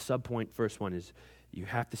 And the subpoint, first one is you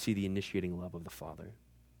have to see the initiating love of the Father.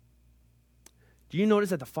 Do you notice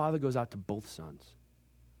that the Father goes out to both sons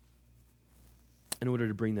in order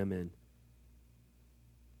to bring them in?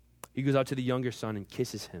 He goes out to the younger son and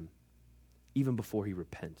kisses him even before he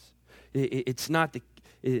repents. It's not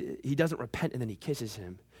he doesn't repent and then he kisses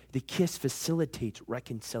him. The kiss facilitates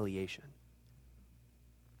reconciliation.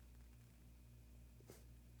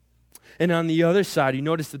 And on the other side, you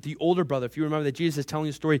notice that the older brother, if you remember that Jesus is telling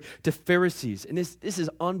a story to Pharisees, and this is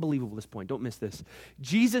unbelievable, this point, don't miss this.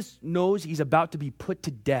 Jesus knows he's about to be put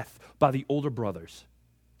to death by the older brothers.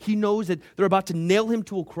 He knows that they're about to nail him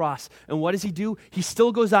to a cross. And what does he do? He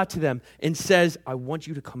still goes out to them and says, I want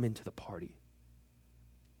you to come into the party.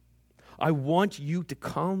 I want you to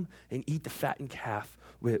come and eat the fattened calf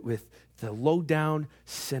with the low-down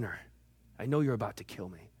sinner. I know you're about to kill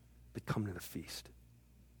me, but come to the feast.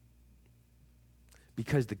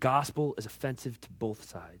 Because the gospel is offensive to both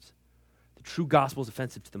sides. The true gospel is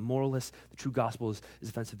offensive to the moralists. The true gospel is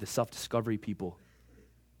offensive to self-discovery people.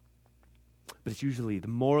 But it's usually the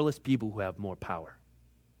moralist people who have more power.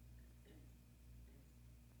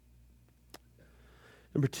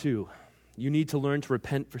 Number 2, you need to learn to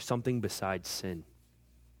repent for something besides sin.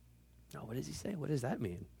 Now, what does he say? What does that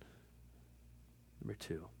mean? Number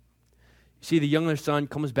 2. You see, the younger son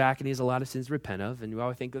comes back and he has a lot of sins to repent of, and you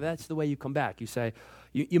always think, well, that's the way you come back. You say,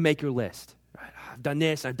 you make your list. Right? I've done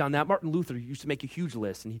this, I've done that. Martin Luther used to make a huge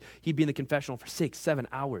list, and he'd be in the confessional for 6-7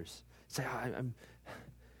 hours. Say,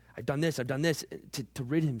 I've done this, to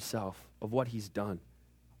rid himself of what he's done.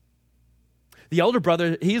 The elder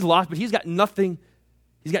brother, he's lost, but he's got nothing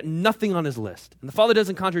on his list. And the Father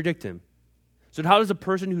doesn't contradict him. So how does a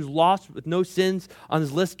person who's lost with no sins on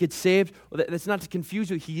his list get saved? Well, that's not to confuse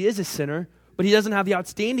you. He is a sinner, but he doesn't have the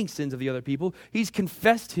outstanding sins of the other people. He's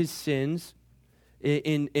confessed his sins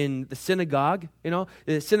in the synagogue.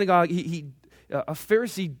 The synagogue, a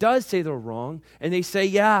Pharisee does say they're wrong, and they say,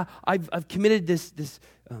 yeah, I've committed this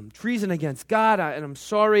treason against God, and I'm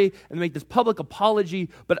sorry, and they make this public apology,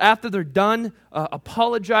 but after they're done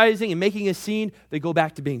apologizing and making a scene, they go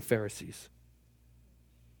back to being Pharisees.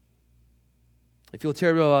 They feel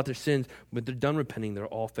terrible about their sins, but they're done repenting, they're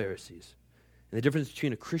all Pharisees. And the difference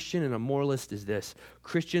between a Christian and a moralist is this: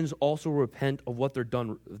 Christians also repent of what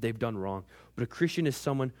they've done wrong, but a Christian is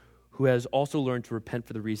someone who has also learned to repent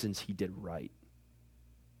for the reasons he did right.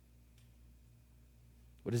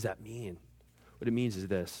 What does that mean? What it means is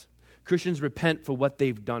this: Christians repent for what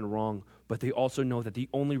they've done wrong, but they also know that the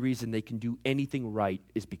only reason they can do anything right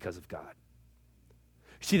is because of God.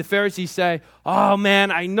 You see, the Pharisees say, oh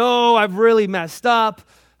man, I know I've really messed up.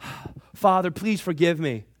 Father, please forgive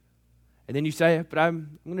me. And then you say, but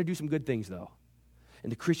I'm going to do some good things though.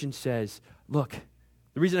 And the Christian says, look,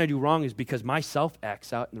 the reason I do wrong is because myself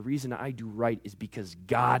acts out, and the reason I do right is because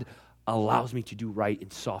God allows me to do right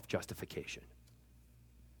in soft justification.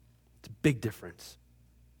 It's a big difference.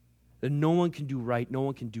 That no one can do right, no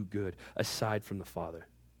one can do good aside from the Father.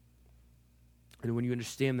 And when you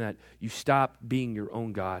understand that, you stop being your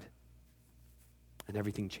own God, and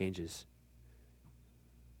everything changes.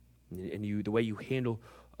 And the way you handle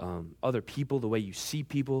other people, the way you see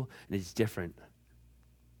people, and it's different.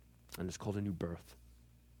 And it's called a new birth.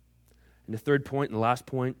 And the third point and the last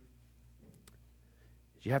point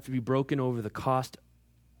is you have to be broken over the cost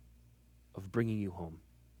of bringing you home.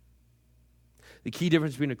 The key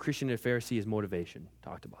difference between a Christian and a Pharisee is motivation.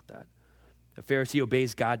 Talked about that. The Pharisee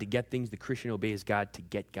obeys God to get things. The Christian obeys God to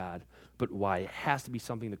get God. But why? It has to be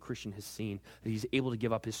something the Christian has seen, that he's able to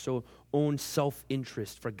give up his own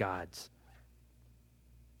self-interest for God's.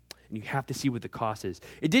 And you have to see what the cost is.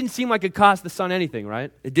 It didn't seem like it cost the son anything,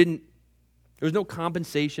 right? It didn't. There was no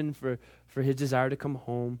compensation for his desire to come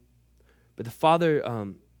home. But the father,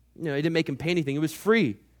 it didn't make him pay anything. It was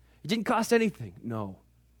free. It didn't cost anything. No.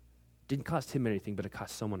 It didn't cost him anything, but it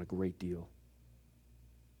cost someone a great deal.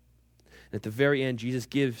 And at the very end, Jesus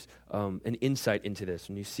gives an insight into this.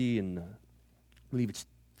 And you see in, I believe it's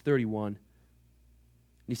 31. And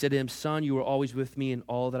he said to him, son, you are always with me, and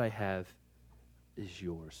all that I have is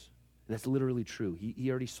yours. And that's literally true. He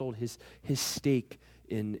already sold his stake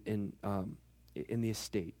in the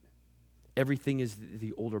estate. Everything is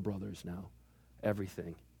the older brother's now.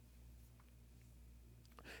 Everything.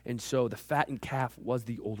 And so the fattened calf was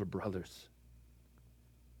the older brother's.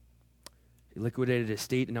 He liquidated his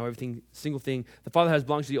estate, and now everything, single thing the father has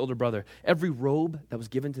belongs to the older brother. Every robe that was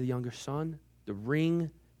given to the younger son, the ring,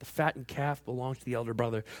 the fattened calf belongs to the elder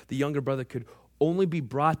brother. The younger brother could only be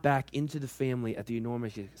brought back into the family at the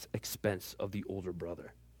enormous expense of the older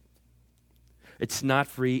brother. It's not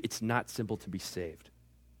free. It's not simple to be saved.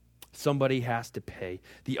 Somebody has to pay.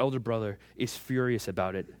 The elder brother is furious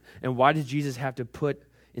about it. And why does Jesus have to put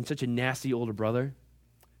in such a nasty older brother?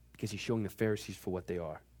 Because he's showing the Pharisees for what they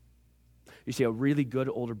are. You see, a really good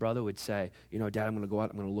older brother would say, Dad, I'm going to go out,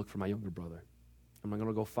 I'm going to look for my younger brother. I'm going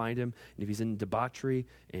to go find him, and if he's in debauchery,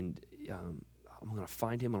 and I'm going to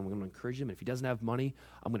find him, and I'm going to encourage him, and if he doesn't have money,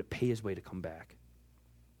 I'm going to pay his way to come back.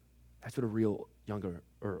 That's what a real younger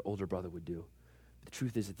or older brother would do. But the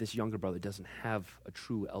truth is that this younger brother doesn't have a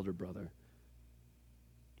true elder brother,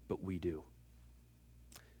 but we do.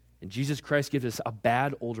 And Jesus Christ gives us a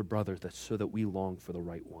bad older brother so that we long for the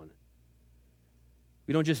right one.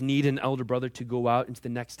 We don't just need an elder brother to go out into the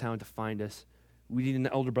next town to find us. We need an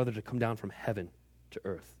elder brother to come down from heaven to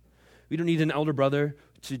earth. We don't need an elder brother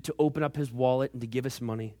to open up his wallet and to give us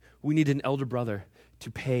money. We need an elder brother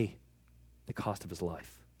to pay the cost of his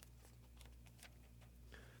life.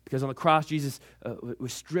 Because on the cross, Jesus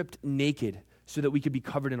was stripped naked so that we could be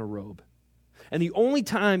covered in a robe. And the only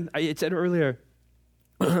time, it said earlier,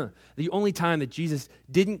 the only time that Jesus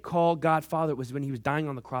didn't call God Father was when he was dying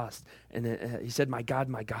on the cross. And he said, my God,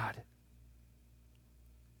 my God.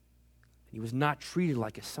 He was not treated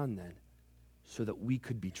like a son then, so that we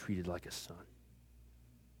could be treated like a son.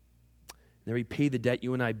 There he paid the debt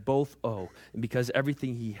you and I both owe. And because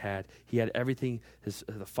everything he had everything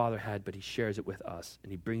the Father had, but he shares it with us.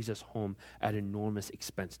 And he brings us home at enormous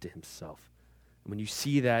expense to himself. And when you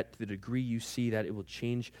see that, to the degree you see that, it will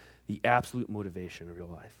change the absolute motivation of your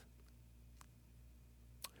life.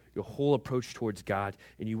 Your whole approach towards God,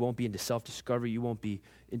 and you won't be into self-discovery, you won't be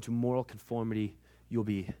into moral conformity, you'll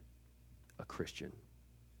be a Christian.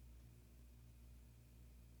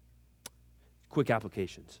 Quick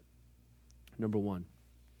applications. Number one,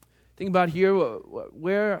 think about here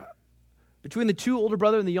where between the two older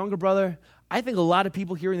brother and the younger brother, I think a lot of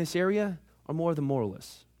people here in this area are more of the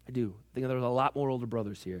moralists. I do. I think there's a lot more older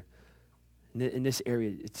brothers here. In this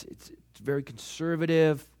area, it's very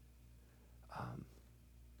conservative,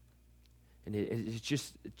 and it's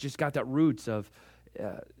just got that roots of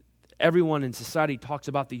everyone in society talks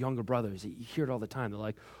about the younger brothers. You hear it all the time. They're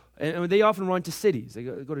like, and they often run to cities. They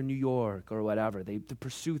go to New York or whatever. They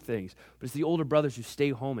pursue things, but it's the older brothers who stay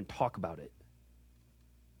home and talk about it.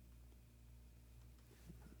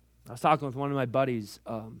 I was talking with one of my buddies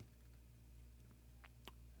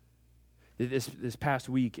this past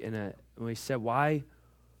week, and we said, why?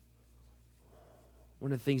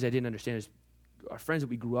 One of the things I didn't understand is our friends that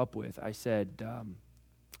we grew up with. I said,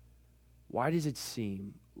 why does it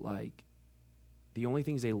seem like the only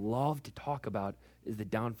things they love to talk about is the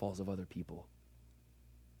downfalls of other people?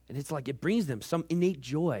 And it's like it brings them some innate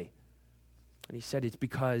joy. And he said it's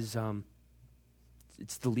because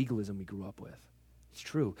it's the legalism we grew up with. It's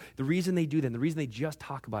true. The reason they do that, and the reason they just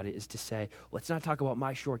talk about it is to say, let's not talk about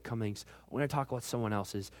my shortcomings. We're going to talk about someone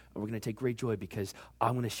else's, and we're going to take great joy because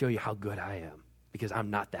I'm going to show you how good I am, because I'm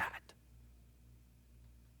not that.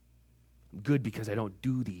 I'm good because I don't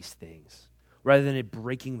do these things, rather than it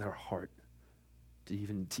breaking their heart to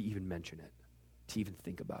even mention it, to even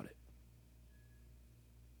think about it.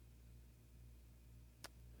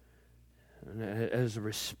 And as a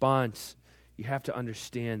response, you have to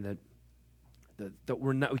understand that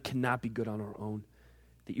we cannot be good on our own.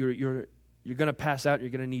 That you're going to pass out. You're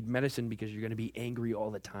going to need medicine because you're going to be angry all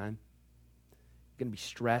the time. You're going to be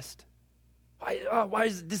stressed. Why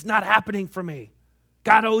is this not happening for me?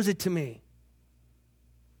 God owes it to me.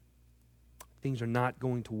 Things are not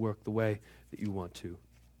going to work the way that you want to.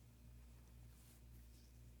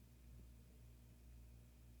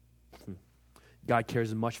 God cares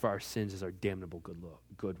as much for our sins as our damnable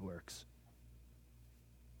good works.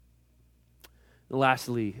 And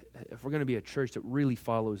lastly, if we're going to be a church that really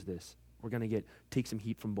follows this, we're going to take some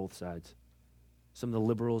heat from both sides. Some of the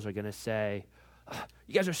liberals are going to say,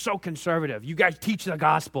 you guys are so conservative. You guys teach the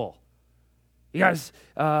gospel. You guys,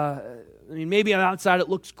 maybe on the outside it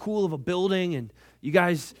looks cool of a building, and you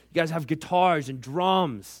guys have guitars and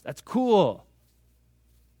drums. That's cool.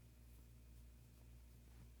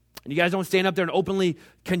 And you guys don't stand up there and openly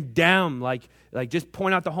condemn, like just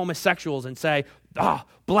point out the homosexuals and say,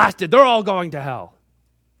 blasted, they're all going to hell.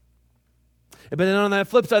 But then on the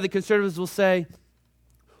flip side, the conservatives will say,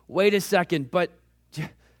 wait a second, but,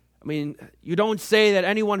 you don't say that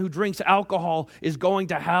anyone who drinks alcohol is going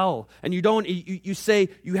to hell. And you say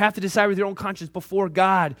you have to decide with your own conscience before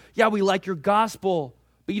God. Yeah, we like your gospel,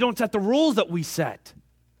 but you don't set the rules that we set.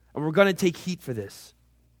 And we're going to take heat for this.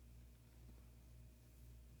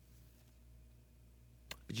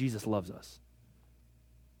 But Jesus loves us.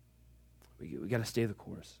 We got to stay the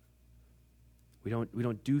course. We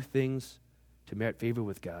don't do things to merit favor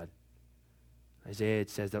with God. Isaiah,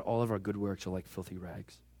 it says that all of our good works are like filthy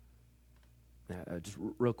rags. Just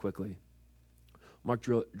real quickly, Mark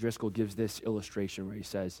Driscoll gives this illustration where he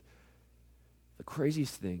says, the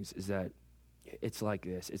craziest things is that it's like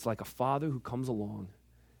this. It's like a father who comes along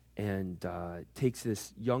and takes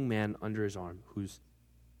this young man under his arm who's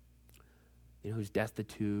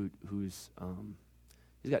destitute, he's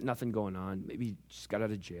got nothing going on. Maybe he just got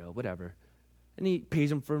out of jail, whatever. And he pays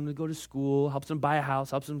him for him to go to school, helps him buy a house,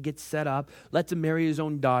 helps him get set up, lets him marry his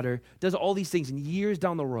own daughter, does all these things. And years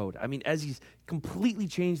down the road, as he's completely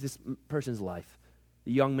changed this person's life,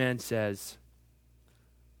 the young man says,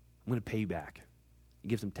 I'm going to pay you back. He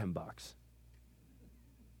gives him $10.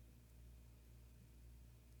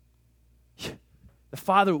 The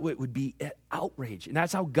father would be outraged. And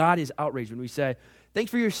that's how God is outraged when we say, thanks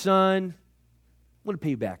for your son. I'm going to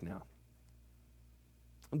pay you back now.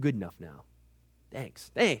 I'm good enough now.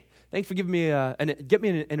 Thanks. Hey, thanks for giving me get me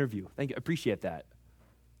an interview. Thank you. I appreciate that.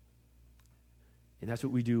 And that's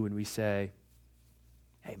what we do when we say,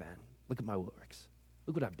 hey man, look at my works.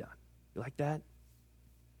 Look what I've done. You like that?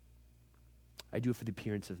 I do it for the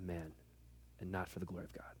appearance of man and not for the glory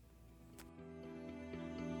of God.